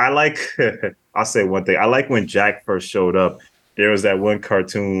 that's like I like. I'll say one thing. I like when Jack first showed up. There was that one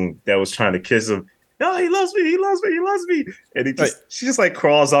cartoon that was trying to kiss him. No, he loves me. He loves me. He loves me. And Right. she just like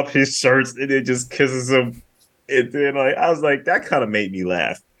crawls up his shirts and then just kisses him. And then like I was like, that kind of made me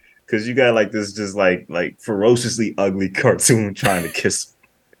laugh because you got like this just like ferociously ugly cartoon trying to kiss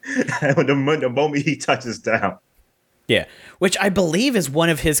him. And the moment he touches down, Yeah. Which I believe is one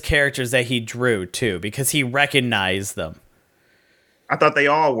of his characters that he drew too, because he recognized them. I thought they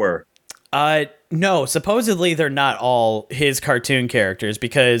all were. No, supposedly they're not all his cartoon characters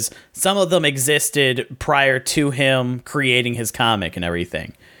because some of them existed prior to him creating his comic and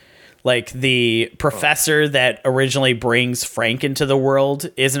everything. Like the professor that originally brings Frank into the world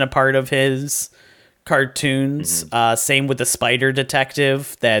isn't a part of his cartoons. Same with the spider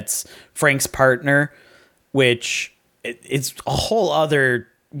detective that's Frank's partner, which it's a whole other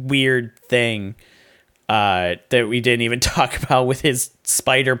weird thing that we didn't even talk about with his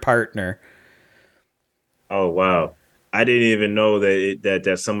spider partner. Oh wow. I didn't even know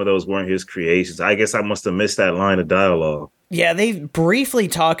that some of those weren't his creations. I guess I must have missed that line of dialogue. Yeah, they briefly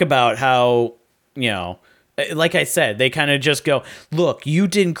talk about how, like I said, they kind of just go, look, you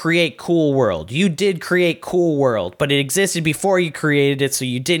didn't create Cool World. You did create Cool World, but it existed before you created it, so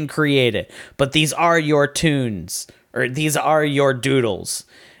you didn't create it. But these are your tunes, or these are your doodles.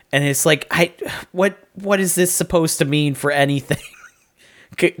 And it's like, what is this supposed to mean for anything?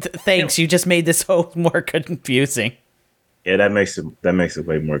 Thanks, you just made this whole more confusing. Yeah, that makes it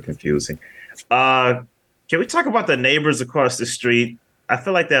way more confusing. Can we talk about the neighbors across the street? I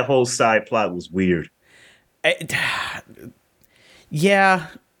feel like that whole side plot was weird. It- yeah,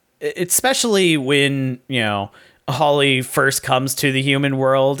 especially when, Holly first comes to the human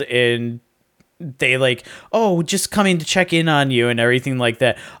world and they like, oh, just coming to check in on you and everything like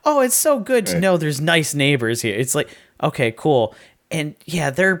that. Oh, it's so good to Right. know there's nice neighbors here. It's like, okay, cool. And yeah,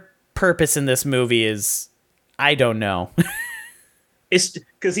 their purpose in this movie is, I don't know. It's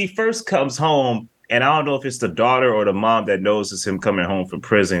because he first comes home, and I don't know if it's the daughter or the mom that knows it's him coming home from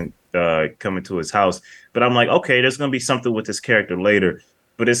prison, coming to his house. But I'm like, okay, there's gonna be something with this character later.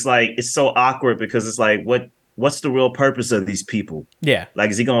 But it's like it's so awkward because it's like, what's the real purpose of these people? Yeah. Like,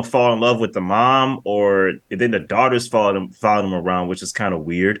 is he gonna fall in love with the mom, or and then the daughter's following him around, which is kind of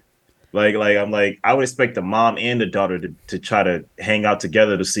weird. Like I'm like, I would expect the mom and the daughter to try to hang out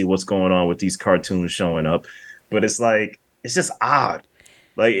together to see what's going on with these cartoons showing up. But it's like it's just odd.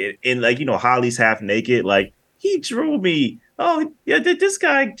 Like and like Holly's half naked. Like he drew me. Oh yeah, this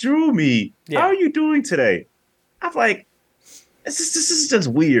guy drew me. Yeah. How are you doing today? I'm like, this is just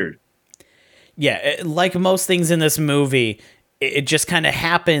weird. Yeah, like most things in this movie, it just kind of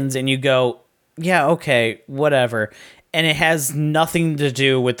happens and you go, yeah, okay, whatever. And it has nothing to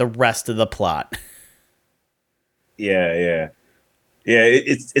do with the rest of the plot. Yeah, yeah. Yeah,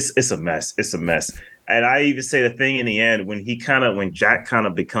 it's a mess. It's a mess. And I even say the thing in the end when Jack kind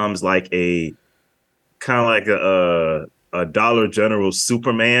of becomes like a a Dollar General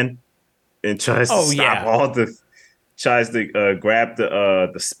Superman and tries to Oh, stop yeah. all the tries to grab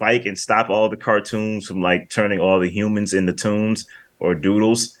the spike and stop all the cartoons from like turning all the humans into toons or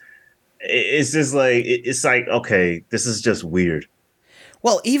doodles. it's just like it's like okay, this is just weird.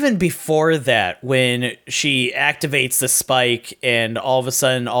 Well, even before that, when she activates the spike and all of a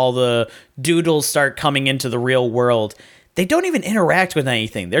sudden all the doodles start coming into the real world, they don't even interact with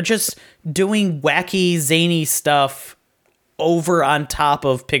anything. They're just doing wacky, zany stuff over on top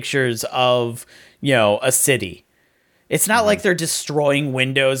of pictures of, a city. It's not like they're destroying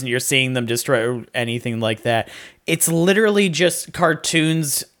windows and you're seeing them destroy anything like that. It's literally just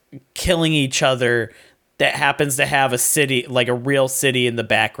cartoons killing each other that happens to have a city, like a real city in the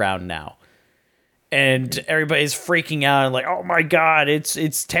background now. And everybody's freaking out and like, oh my God,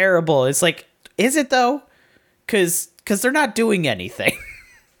 it's terrible. It's like, is it though? Because they're not doing anything.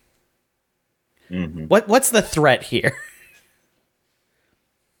 What's the threat here?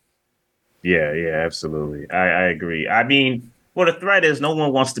 Yeah, yeah, absolutely. I agree. I mean, well, the threat is no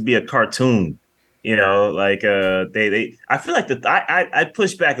one wants to be a cartoon. Like they I feel like I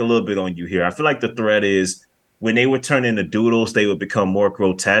push back a little bit on you here. I feel like the threat is when they would turn into doodles, they would become more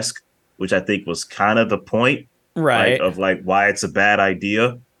grotesque, which I think was kind of the point, like Right. of like why it's a bad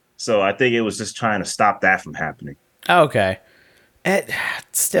idea. So I think it was just trying to stop that from happening. Okay.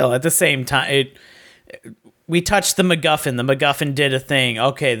 Still, at the same time, we touched the MacGuffin. The MacGuffin did a thing.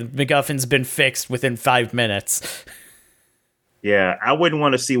 Okay, the MacGuffin's been fixed within 5 minutes. Yeah, I wouldn't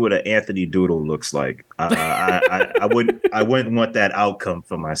want to see what an Anthony Doodle looks like. I wouldn't want that outcome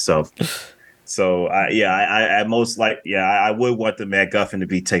for myself. So I most like I would want the MacGuffin to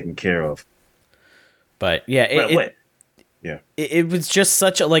be taken care of. But yeah, Yeah, it was just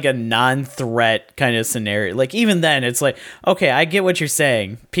such a non-threat kind of scenario. Like even then, it's like, okay, I get what you're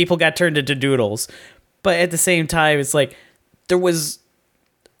saying. People got turned into doodles, but at the same time, it's like there was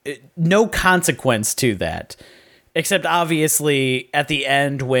no consequence to that. Except obviously at the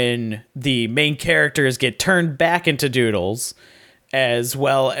end when the main characters get turned back into doodles, as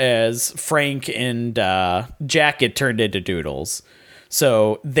well as Frank and Jack get turned into doodles.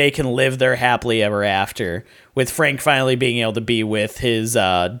 So they can live their happily ever after, with Frank finally being able to be with his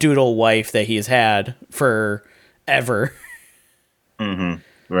doodle wife that he's had forever.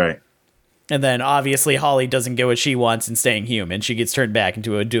 right. And then obviously Holly doesn't get what she wants in staying human. She gets turned back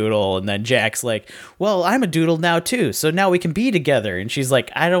into a doodle, and then Jack's like, "Well, I'm a doodle now too, so now we can be together." And she's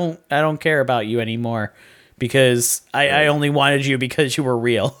like, "I don't care about you anymore because I only wanted you because you were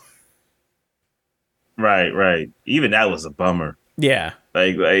real." Right, right. Even that was a bummer. Yeah.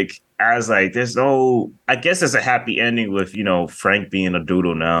 Like I was like, there's no. I guess there's a happy ending with Frank being a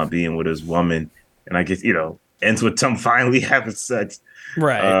doodle now, being with his woman, and I guess ends with them finally having sex.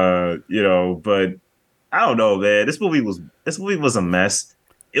 Right. But I don't know, man. This movie was a mess.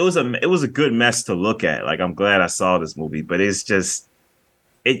 It was a good mess to look at. Like I'm glad I saw this movie, but it's just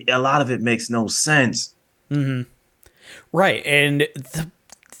a lot of it makes no sense. Right. And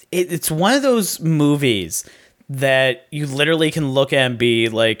it's one of those movies that you literally can look at and be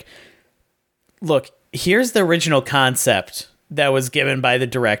like, look, here's the original concept that was given by the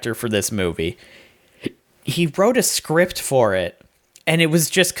director for this movie. He wrote a script for it, and it was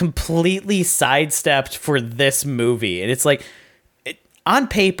just completely sidestepped for this movie. And it's like, on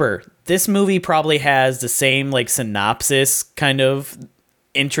paper, this movie probably has the same synopsis kind of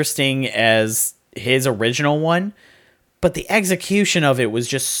interesting as his original one, but the execution of it was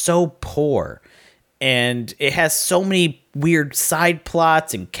just so poor. And it has so many weird side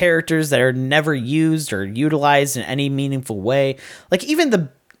plots and characters that are never used or utilized in any meaningful way. Like even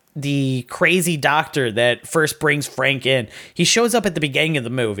the crazy doctor that first brings Frank in, he shows up at the beginning of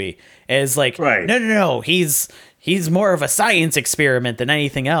the movie as like, Right. no, he's more of a science experiment than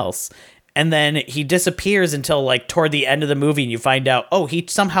anything else. And then he disappears until toward the end of the movie, and you find out, oh, he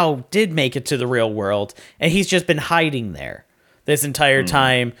somehow did make it to the real world, and he's just been hiding there this entire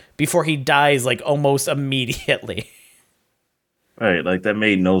time before he dies almost immediately. Right, like that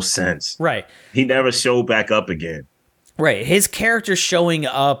made no sense. Right. He never showed back up again. Right. His character showing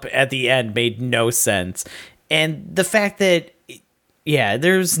up at the end made no sense. And the fact that, yeah,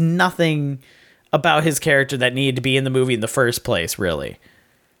 there's nothing about his character that needed to be in the movie in the first place, really.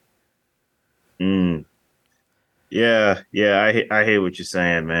 Yeah, I hear what you're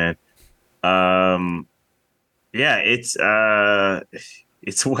saying, man. Yeah, it's a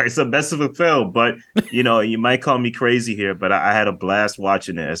mess of a film, but you might call me crazy here, but I had a blast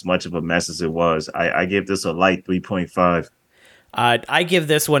watching it. As much of a mess as it was, I give this a light 3.5. I give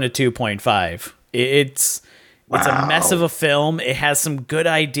this one a 2.5. It's a mess of a film. It has some good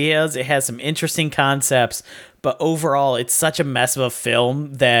ideas. It has some interesting concepts, but overall, it's such a mess of a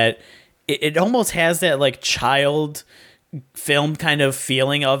film that it almost has that child film kind of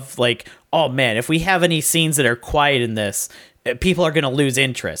feeling of oh man, if we have any scenes that are quiet in this, people are going to lose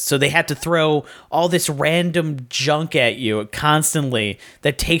interest. So they had to throw all this random junk at you constantly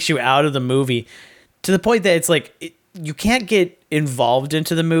that takes you out of the movie to the point that it's like you can't get involved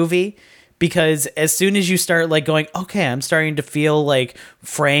into the movie, because as soon as you start like going, okay, I'm starting to feel like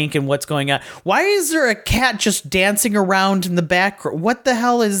Frank and what's going on. Why is there a cat just dancing around in the background? What the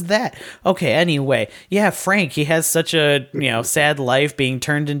hell is that? Okay, anyway, yeah, Frank, he has such a, sad life being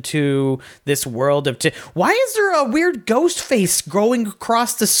turned into this world of... Why is there a weird ghost face growing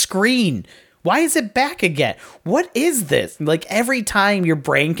across the screen? Why is it back again? What is this? Like every time your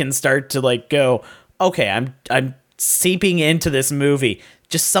brain can start to like go, okay, I'm seeping into this movie.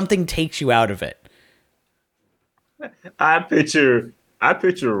 Just something takes you out of it. I picture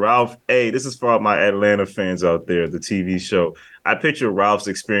Ralph. Hey, this is for all my Atlanta fans out there, the TV show. I picture Ralph's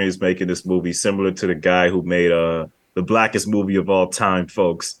experience making this movie similar to the guy who made the blackest movie of all time,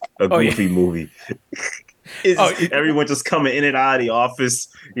 folks. A goofy movie. Everyone just coming in and out of the office,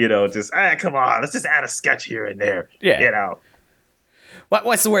 just come on, let's just add a sketch here and there. Yeah.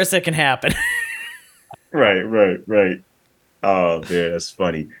 What's the worst that can happen? Right. Oh, man, that's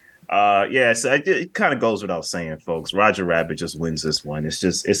funny. So it kind of goes without saying, folks. Roger Rabbit just wins this one.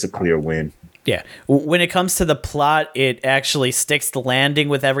 It's a clear win. Yeah. When it comes to the plot, it actually sticks the landing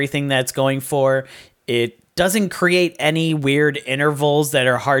with everything that's going for. It doesn't create any weird intervals that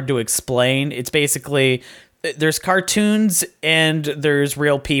are hard to explain. It's basically there's cartoons and there's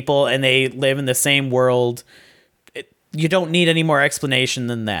real people and they live in the same world. You don't need any more explanation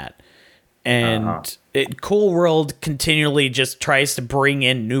than that. And Cool World continually just tries to bring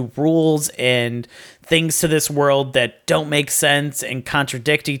in new rules and things to this world that don't make sense and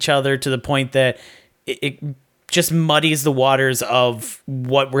contradict each other to the point that it just muddies the waters of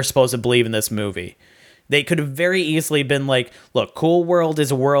what we're supposed to believe in this movie. They could have very easily been like, look, Cool World is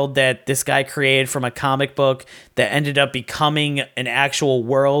a world that this guy created from a comic book that ended up becoming an actual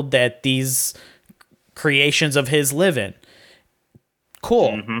world that these creations of his live in.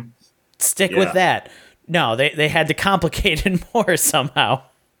 Cool. Mm-hmm. Stick with that. No, they had to complicate it more somehow.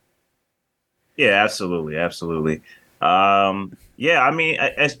 Yeah, absolutely. I mean,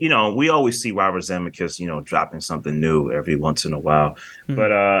 as we always see Robert Zemeckis, dropping something new every once in a while. Mm-hmm.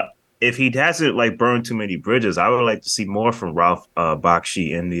 But if he hasn't like burned too many bridges, I would like to see more from Ralph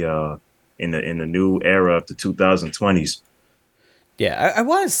Bakshi in the new era of the 2020s. Yeah, I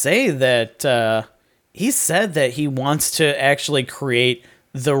want to say that he said that he wants to actually create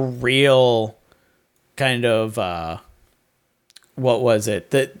the real kind of what was it,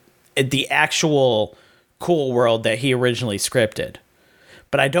 the actual Cool World that he originally scripted,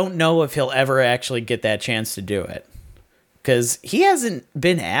 but I don't know if he'll ever actually get that chance to do it, because he hasn't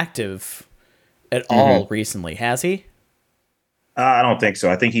been active at all recently, has he? I don't think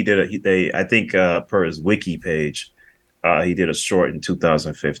so. I think he did per his wiki page, he did a short in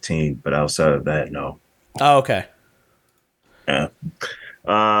 2015, but outside of that, no. Oh, okay. Yeah.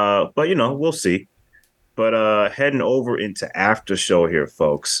 But we'll see. But heading over into Aftershow here,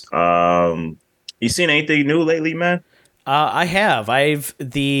 folks. You seen anything new lately, man? I have. I've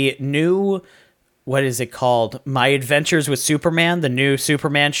the new, what is it called? My Adventures with Superman, the new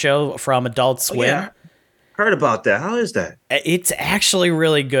Superman show from Adult Swim. Yeah. Heard about that. How is that? It's actually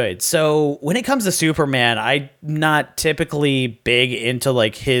really good. So when it comes to Superman, I'm not typically big into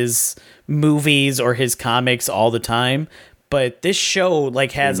like his movies or his comics all the time. But this show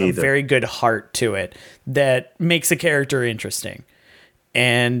like has a very good heart to it that makes the character interesting.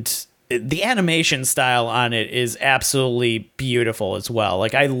 And the animation style on it is absolutely beautiful as well.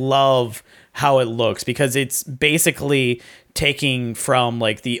 Like I love how it looks, because it's basically taking from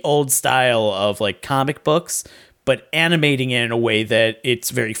like the old style of like comic books, but animating it in a way that it's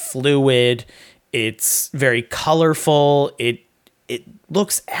very fluid. It's very colorful. It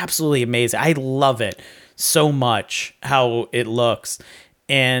looks absolutely amazing. I love it so much how it looks,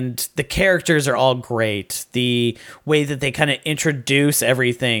 and the characters are all great. The way that they kind of introduce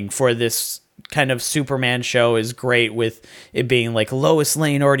everything for this kind of Superman show is great, with it being like Lois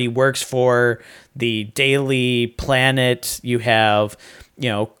Lane already works for the Daily Planet. You have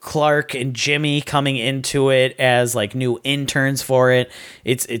Clark and Jimmy coming into it as like new interns for it.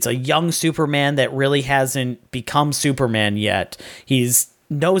 It's a young Superman that really hasn't become Superman yet. He's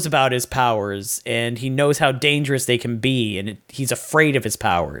knows about his powers, and he knows how dangerous they can be, and he's afraid of his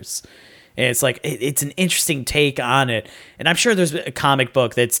powers. And it's like it's an interesting take on it, and I'm sure there's a comic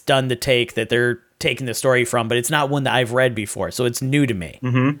book that's done the take that they're taking the story from, but it's not one that I've read before, so it's new to me.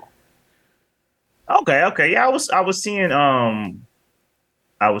 Mm-hmm. Okay, yeah, I was seeing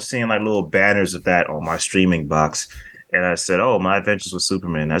like little banners of that on my streaming box, and I said, "Oh, My Adventures with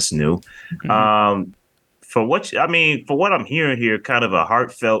Superman, that's new." Mm-hmm. for what I'm hearing here, kind of a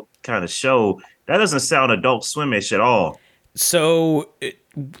heartfelt kind of show. That doesn't sound Adult Swimish at all. So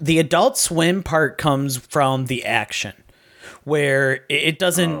the Adult Swim part comes from the action, where it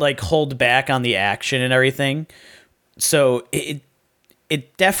doesn't Oh, like hold back on the action and everything. So it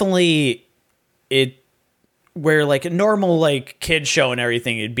definitely it where like a normal like kid show and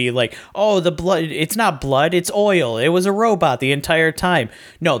everything, it'd be like, oh, the blood, it's not blood, it's oil, it was a robot the entire time.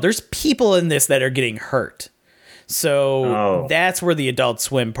 No, there's people in this that are getting hurt. So oh, that's where the Adult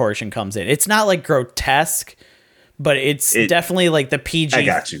Swim portion comes in. It's not like grotesque, but it's it. definitely like the I PG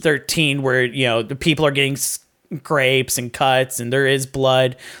got you. 13 where the people are getting scrapes and cuts and there is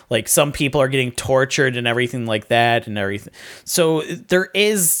blood. Like some people are getting tortured and everything like that and everything. So there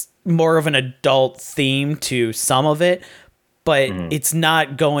is more of an adult theme to some of it, but Mhm. it's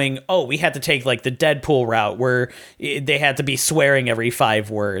not going, oh, we had to take like the Deadpool route where they had to be swearing every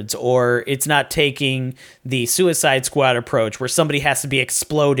 5 words, or it's not taking the Suicide Squad approach where somebody has to be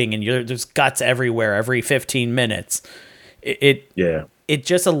exploding and there's guts everywhere every 15 minutes. Yeah. It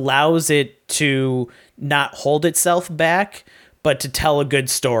just allows it to not hold itself back, but to tell a good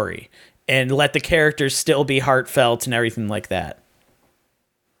story and let the characters still be heartfelt and everything like that.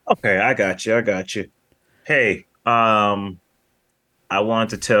 Okay, I got you. I got you. Hey, I wanted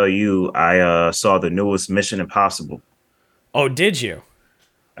to tell you I saw the newest Mission Impossible. Oh, did you?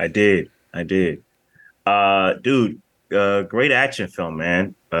 I did. I did. Dude, great action film,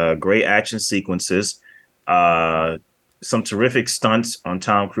 man. Great action sequences. Uh, some terrific stunts on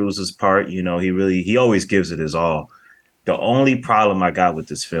Tom Cruise's part. He always gives it his all. The only problem I got with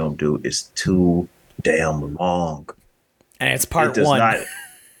this film, dude, is too damn long. And it's It part does one. not.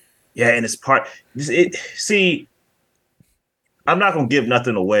 Yeah, and it's part. It see. I'm not gonna give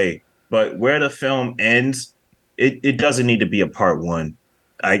nothing away, but where the film ends, it doesn't need to be a part one.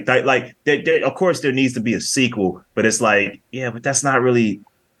 Of course, there needs to be a sequel, but it's like, yeah, but that's not really.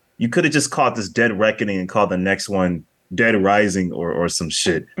 You could have just called this Dead Reckoning and called the next one Dead Rising or some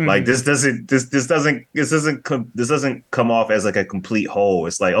shit. Like Mhm. this doesn't come off as like a complete whole.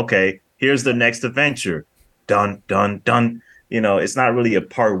 It's like, okay, here's the next adventure, done, done, done. It's not really a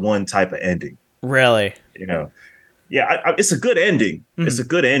part one type of ending. Really? You know, yeah, it's a good ending. It's Mhm. a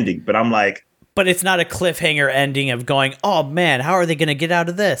good ending, but I'm like, But it's not a cliffhanger ending of going, oh man, how are they going to get out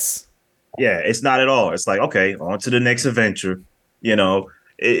of this? yeah, it's not at all. It's like, okay, on to the next adventure. You know,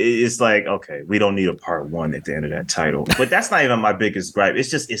 it's like, okay, we don't need a part one at the end of that title. But that's not even my biggest gripe.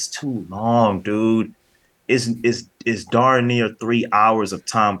 It's too long, dude. It's darn near 3 hours of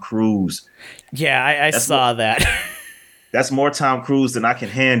Tom Cruise. Yeah, I That's more saw that. that's more Tom Cruise than I can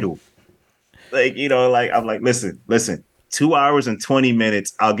handle. Like, like I'm like, listen, 2 hours and 20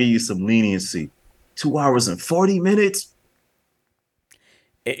 minutes, I'll give you some leniency. 2 hours and 40 minutes?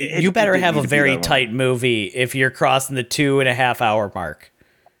 You It better didn't have need a to be very that long. tight movie if you're crossing the 2.5 hour mark.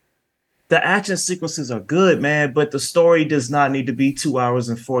 The action sequences are good, man, but the story does not need to be 2 hours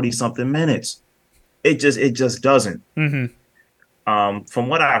and 40 something minutes. It just doesn't. Mm-hmm. From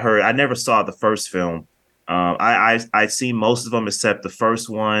what I heard, I never saw the first film. I seen most of them except the first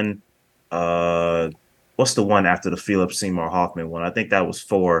one. What's the one after the Philip Seymour Hoffman one? I think that was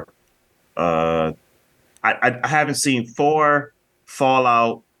four. Uh, I haven't seen four,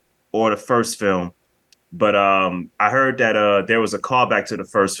 Fallout, or the first film. But I heard that there was a callback to the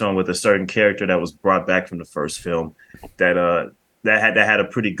first film with a certain character that was brought back from the first film that that had a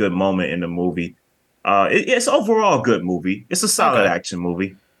pretty good moment in the movie. It's overall a good movie. It's a solid Okay. action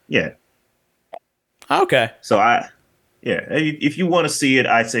movie. Yeah. Okay. So yeah, if you want to see it,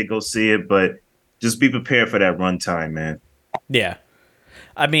 I say go see it, but just be prepared for that runtime, man. Yeah.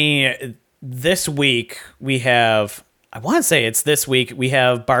 I mean, this week we have, I want to say it's this week, we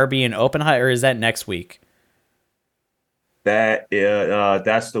have Barbie and Oppenheimer, or is that next week? That's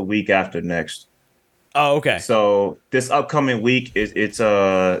the week after next. Oh, okay. So this upcoming week it's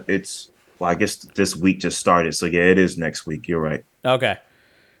well, I guess this week just started. So yeah, it is next week. You're right. Okay.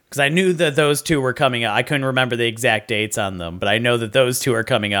 Because I knew that those two were coming up. I couldn't remember the exact dates on them, but I know that those two are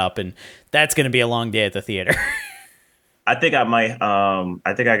coming up, and that's going to be a long day at the theater. I think I might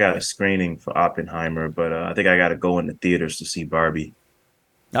I think I got a screening for Oppenheimer, but I think I got to go in the theaters to see Barbie.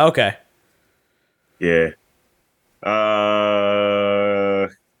 Okay. Yeah.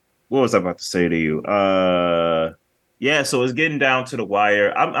 What was I about to say to you? Yeah, so it's getting down to the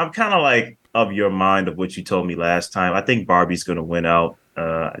wire. I'm kind of like of your mind of what you told me last time. I think Barbie's gonna win out.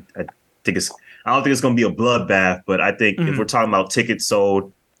 I think it's I don't think it's gonna be a bloodbath, but I think if Mhm. we're talking about tickets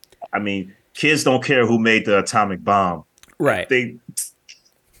sold, I mean, kids don't care who made the atomic bomb. Right. They,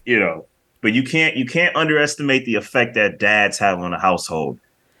 you know, but you can't underestimate the effect that dads have on a household.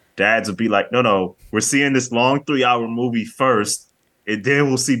 dads would be like, no, no, we're seeing this long 3 hour movie first, and then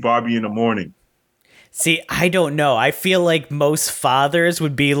we'll see Barbie in the morning. See, I don't know. I feel like most fathers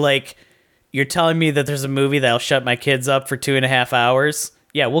would be like, you're telling me that there's a movie that'll shut my kids up for 2.5 hours?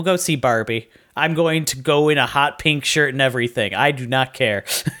 Yeah, we'll go see Barbie. I'm going to go in a hot pink shirt and everything. I do not care.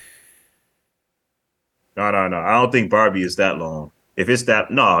 No, no, no. I don't think Barbie is that long. If it's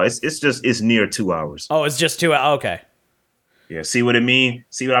that, no, it's near 2 hours. Oh, it's just 2 hours. Okay. Yeah, see what I mean?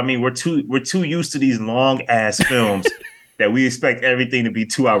 See what I mean? We're too used to these long ass films that we expect everything to be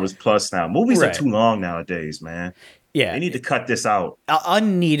 2 hours plus now. Movies are Right. too long nowadays, man. Yeah. They need to cut this out.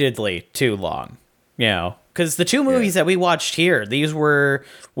 Unneededly too long. You know, because the two Yeah. movies that we watched here, these were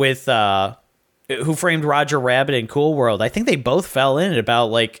with Who Framed Roger Rabbit and Cool World. I think they both fell in at about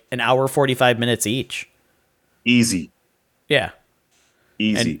like an hour 45 minutes each. Easy. Yeah.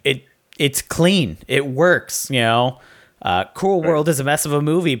 Easy. And it's clean. It works, you know. Cool World is a mess of a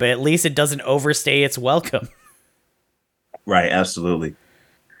movie, but at least it doesn't overstay its welcome. Right, absolutely.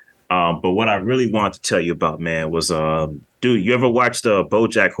 But what I really wanted to tell you about, man, was dude, you ever watched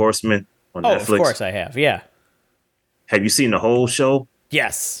BoJack Horseman on Oh, Netflix? of course I have. Yeah. Have you seen the whole show?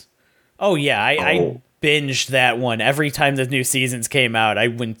 Yes. Oh, yeah. I Oh. binged that one. Every time the new seasons came out, I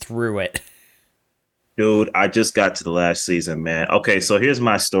went through it. Dude, I just got to the last season, man. Okay, so here's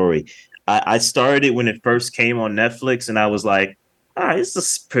my story. I started it when it first came on Netflix, and I was like, all right, it's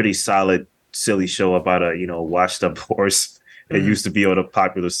a pretty solid, silly show about a, washed up horse that used to be on a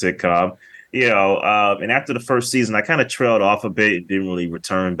popular sitcom. And after the first season, I kind of trailed off a bit, didn't really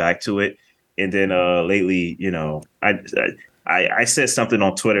return back to it. And then lately, I said something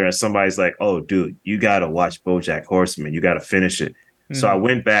on Twitter, and somebody's like, oh, dude, you got to watch BoJack Horseman. You got to finish it. So I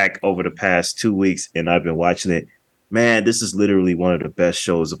went back over the past 2 weeks and I've been watching it. Man, this is literally one of the best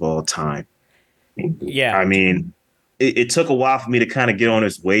shows of all time. Yeah. I mean, it took a while for me to kind of get on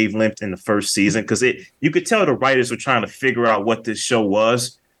its wavelength in the first season because you could tell the writers were trying to figure out what this show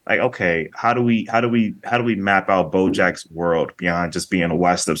was. Like, okay, how do we map out BoJack's world beyond just being a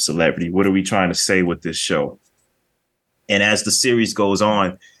washed up celebrity? What are we trying to say with this show? And as the series goes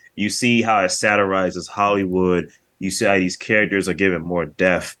on, you see how it satirizes Hollywood. You see how these characters are given more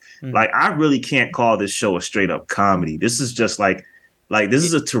depth. Like, I really can't call this show a straight up comedy. This is just like this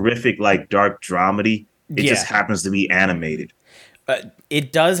is a terrific, like, dark dramedy. It just happens to be animated.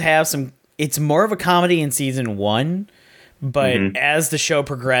 It does have some, it's more of a comedy in season one, but as the show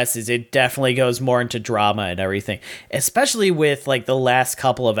progresses, it definitely goes more into drama and everything, especially with like the last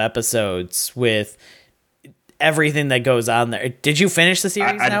couple of episodes with everything that goes on there. Did you finish the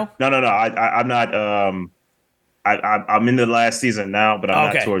series now? No. I'm not. I'm in the last season now, but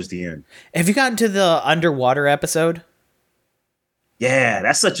I'm not towards the end. Have you gotten to the underwater episode? Yeah,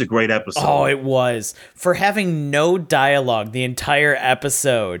 that's such a great episode. Oh, it was. For having no dialogue the entire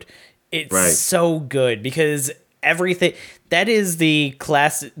episode, it's so good because everything that is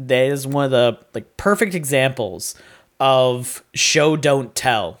one of the like perfect examples of show don't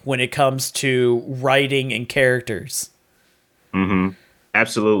tell when it comes to writing and characters.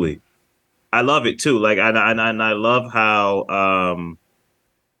 Absolutely. I love it too. Like, and I love how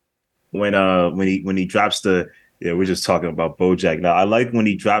when he drops we're just talking about BoJack now. I like when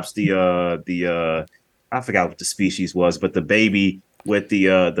he drops the I forgot what the species was, but the baby with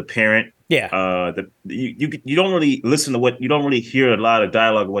the parent. Yeah. You don't really listen to you don't really hear a lot of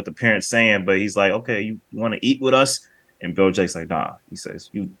dialogue of what the parent's saying, but he's like, okay, you want to eat with us? And BoJack's like, nah. He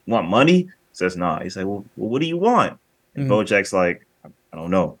says, you want money? He says, nah. He's like, well, what do you want? And BoJack's like, I don't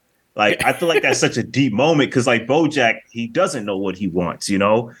know. Like, I feel like that's such a deep moment because, like, BoJack, he doesn't know what he wants, and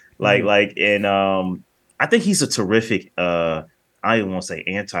I think he's a terrific. I don't want to say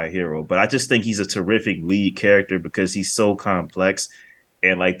anti-hero, but I just think he's a terrific lead character because he's so complex,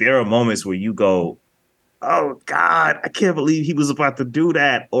 and like there are moments where you go, "Oh God, I can't believe he was about to do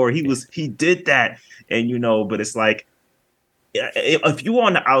that," or he did that, and but it's like if you were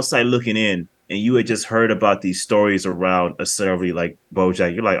on the outside looking in and you had just heard about these stories around a celebrity like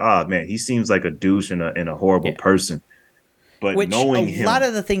BoJack, you're like, oh man, he seems like a douche and a horrible person. But knowing him, a lot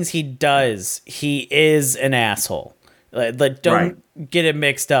of the things he does, he is an asshole. Like don't get it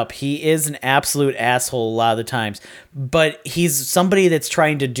mixed up. He is an absolute asshole a lot of the times, but he's somebody that's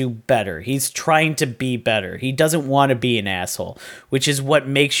trying to do better. He's trying to be better. He doesn't want to be an asshole, which is what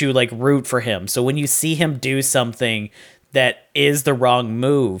makes you like root for him. So when you see him do something that is the wrong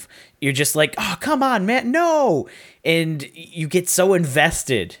move, you're just like, oh, come on, man, no. And you get so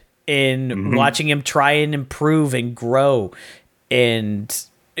invested in watching him try and improve and grow and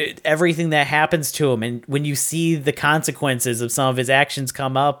everything that happens to him. And when you see the consequences of some of his actions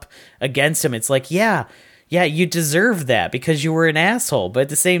come up against him, it's like, yeah, yeah, you deserve that because you were an asshole. But at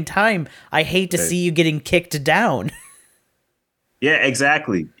the same time, I hate to Right. see you getting kicked down. Yeah,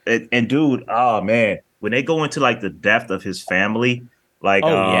 exactly. And dude, oh man, when they go into like the depth of his family, like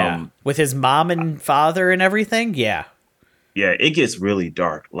Oh yeah, with his mom and father and everything. Yeah. yeah, it gets really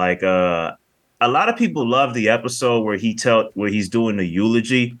dark. Like a lot of people love the episode where he's doing the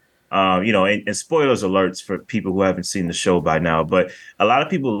eulogy. And spoilers alerts for people who haven't seen the show by now, but a lot of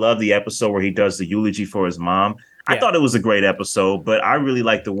people love the episode where he does the eulogy for his mom. I Yeah. thought it was a great episode, but I really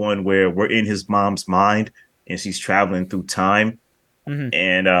like the one where we're in his mom's mind and she's traveling through time Hmm.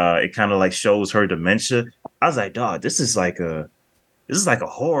 and it kind of like shows her dementia. I was like, dog, this is like a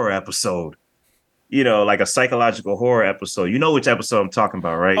horror episode, like a psychological horror episode. You know which episode I'm talking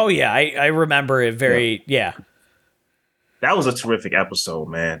about, right? Oh yeah, I remember it Yeah. very. Yeah. That was a terrific episode,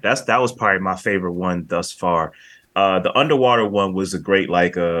 man. That was probably my favorite one thus far. The underwater one was a great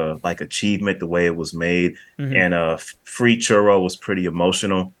like achievement the way it was made, Hmm. and Free Churro was pretty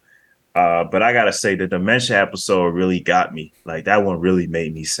emotional. But I gotta say, the dementia episode really got me. Like that one really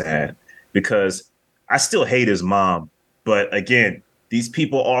made me sad because I still hate his mom. But again, these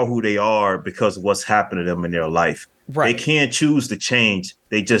people are who they are because of what's happened to them in their life. They Right. can't choose to change.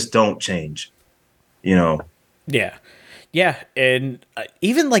 They just don't change. You know. Yeah. Yeah, and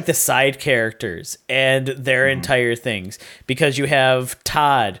even like the side characters and their Mhm. entire things, because you have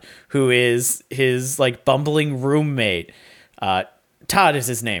Todd, who is his like bumbling roommate. Uh, Todd is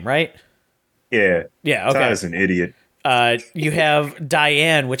his name, right? Yeah. Yeah. Todd Okay. is an idiot. You have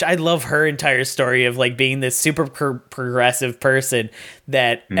Diane, which I love her entire story of like being this super progressive person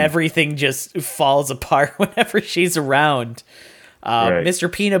that Mm, everything just falls apart whenever she's around. right.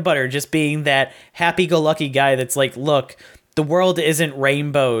 Mr. Peanut Butter just being that happy-go-lucky guy that's like, look, the world isn't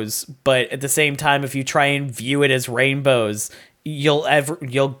rainbows, but at the same time, if you try and view it as rainbows, you'll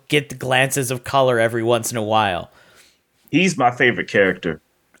get the glances of color every once in a while. He's my favorite character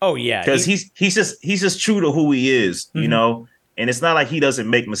Oh yeah, because he's just true to who he is, Mhm. And it's not like he doesn't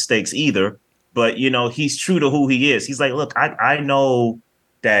make mistakes either, but he's true to who he is. He's like, look, I know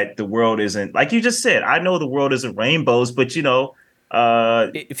that the world isn't like you just said. I know the world isn't rainbows, but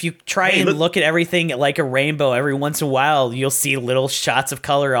If you try hey, and look, look at everything like a rainbow every once in a while, you'll see little shots of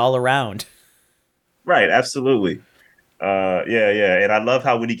color all around. right, absolutely. Yeah, yeah, and I love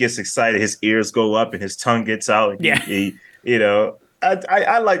how when he gets excited, his ears go up and his tongue gets out, and Yeah.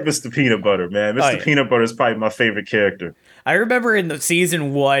 I like Mr. Peanut Butter, man. Oh Mr. yeah. Peanut Butter is probably my favorite character. I remember in the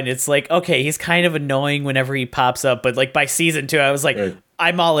season 1, it's like, okay, he's kind of annoying whenever he pops up, but like by season 2, I was like, Right,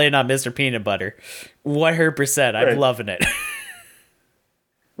 I'm all in on Mr. Peanut Butter. 100%. I'm right, loving it.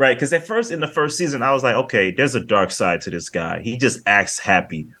 right. Because at first, in the first season, I was like, okay, there's a dark side to this guy. He just acts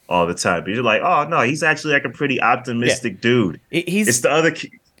happy all the time. But you're like, oh no, he's actually like a pretty Yeah. optimistic dude. It's He's the other,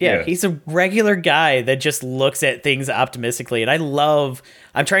 Yeah, yeah, he's a regular guy that just looks at things optimistically, and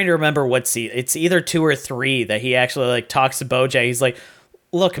I'm trying to remember it's either 2 or 3 that he actually like talks to Bojack. He's like,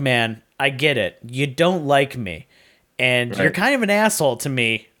 "Look, man, I get it. You don't like me, and you're right, kind of an asshole to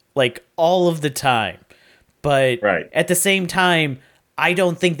me, like all of the time. But right, at the same time, I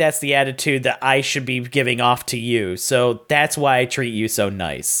don't think that's the attitude that I should be giving off to you. So that's why I treat you so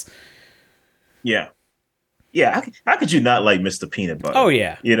nice." yeah. Yeah, how could you not like Mr. Peanut Oh Butter?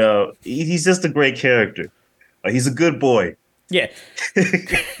 yeah, He's just a great character. He's a good boy. yeah,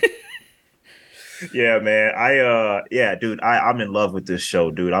 Yeah, man. Yeah, dude. I'm in love with this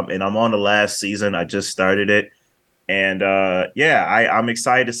show, dude. I'm on the last season. I just started it, and yeah, I'm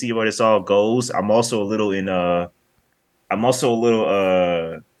excited to see where this all goes. I'm also a little I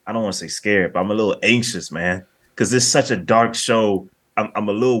don't want to say scared, but I'm a little anxious, man, because it's such a dark show. I'm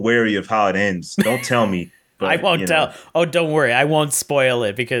a little wary of how it ends. Don't tell me, I but won't tell. Oh, don't worry, I won't spoil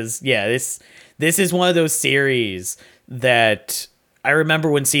it because yeah, this is one of those series that I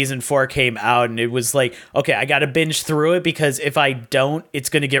remember when season 4 came out, and it was like, okay, I got to binge through it because if I don't, it's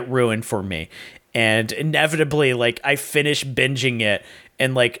gonna get ruined for me. And inevitably, like I finished binging it,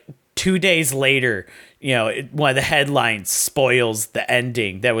 and like 2 days later, one of the headlines spoils the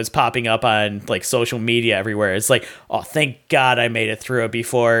ending that was popping up on like social media everywhere. It's like, oh, thank God I made it through it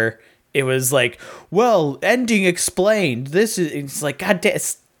before it was like, well, ending explained. It's like, God damn,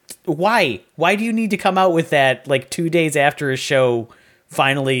 why? Why do you need to come out with that like 2 days after a show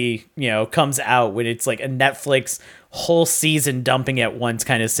finally, comes out when it's like a Netflix whole season dumping at once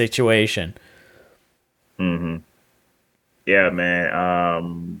kind of situation? hmm yeah,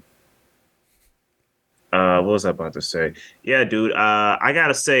 man. What was I about to say? Yeah, dude. I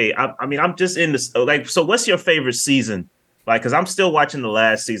gotta say, I mean, I'm just in this. Like, so what's your favorite season? Like, because I'm still watching the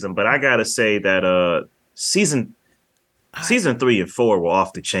last season, but I gotta say that season 3 and 4 were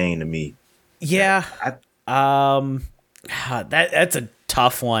off the chain to me. Yeah. I Um, that's a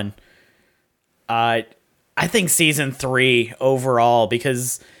tough one. Uh, I think season 3 overall,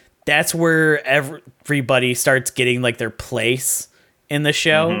 because that's where everybody starts getting like their place in the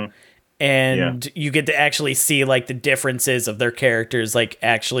show, Mm-hmm. Yeah. and you get to actually see like the differences of their characters like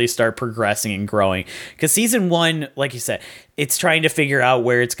actually start progressing and growing. Because season 1, like you said, it's trying to figure out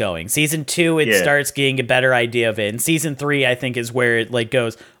where it's going. Season 2, it Yeah. starts getting a better idea of it, and season 3, I think, is where it like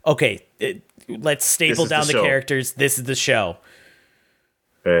goes, okay, let's This staple is the down the show. characters. This is the show.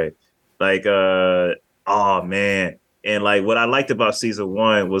 Right. Like oh man. And like what I liked about season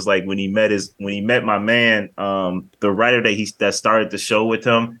one was like when he met my man, the writer that started the show with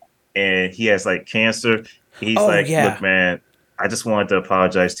him, and he has like cancer. He's Oh like, yeah. look, man, I just wanted to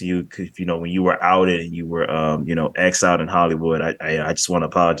apologize to you because when you were outed and you were exiled in Hollywood, I just want to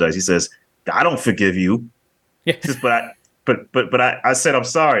apologize. He says, I don't forgive you. Yeah. He says, but I said I'm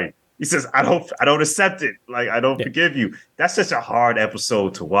sorry. He says, I don't accept it. Like I don't Yeah. forgive you. That's such a hard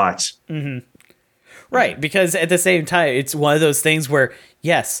episode to watch. Right, because at the same time, it's one of those things where,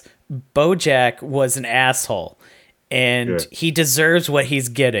 yes, Bojack was an asshole, Yeah. and he deserves what he's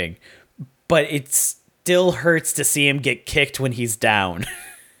getting, but it still hurts to see him get kicked when he's down.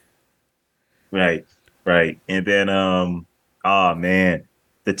 Right, right. And then oh man.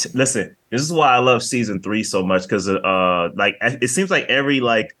 Listen, this is why I love season 3 so much because like it seems like every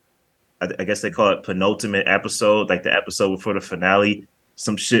like I guess they call it penultimate episode, like the episode before the finale,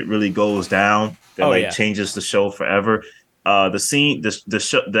 some shit really goes down that Oh like yeah. changes the show forever. The scene, the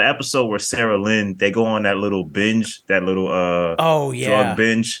show, the episode where Sarah Lynn they go on that little binge, that little Oh drug yeah.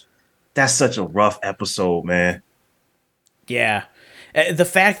 binge. That's such a rough episode, man. Yeah. The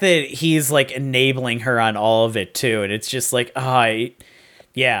fact that he's like enabling her on all of it too, and it's just like,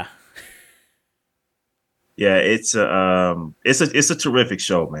 yeah. Yeah, it's a terrific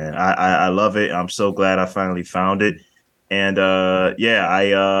show, man. I love it. I'm so glad I finally found it. And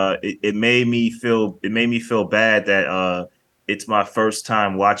yeah, it made me feel bad that it's my first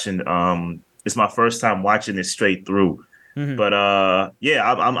time watching it straight through. Mhm. But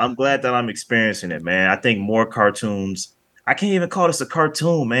yeah, I'm glad that I'm experiencing it, man. I think more cartoons. I can't even call this a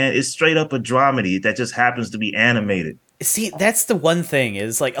cartoon, man. It's straight up a dramedy that just happens to be animated. See, that's the one thing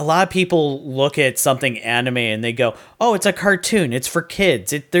is like a lot of people look at something anime and they go, "Oh, it's a cartoon. It's for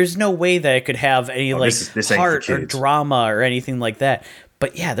kids. There's no way that it could have any Oh, like this ain't for heart or kids. drama or anything like that."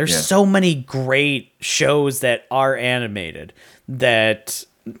 But yeah, there's Yeah. so many great shows that are animated that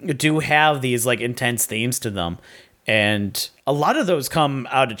do have these like intense themes to them. And a lot of those come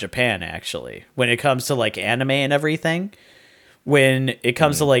out of Japan actually. When it comes to like anime and everything, when it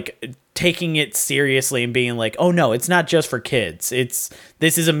comes to Mm. like taking it seriously and being like, oh no, it's not just for kids.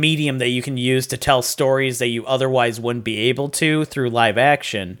 This is a medium that you can use to tell stories that you otherwise wouldn't be able to through live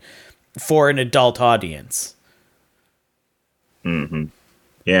action for an adult audience. Hmm.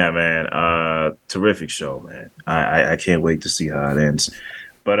 Yeah, man. Terrific show, man. I can't wait to see how it ends.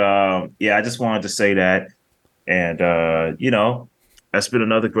 But yeah, I just wanted to say that. And that's been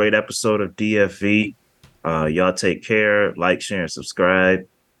another great episode of DFV. Y'all take care, like, share, and subscribe.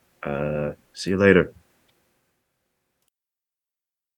 See you later.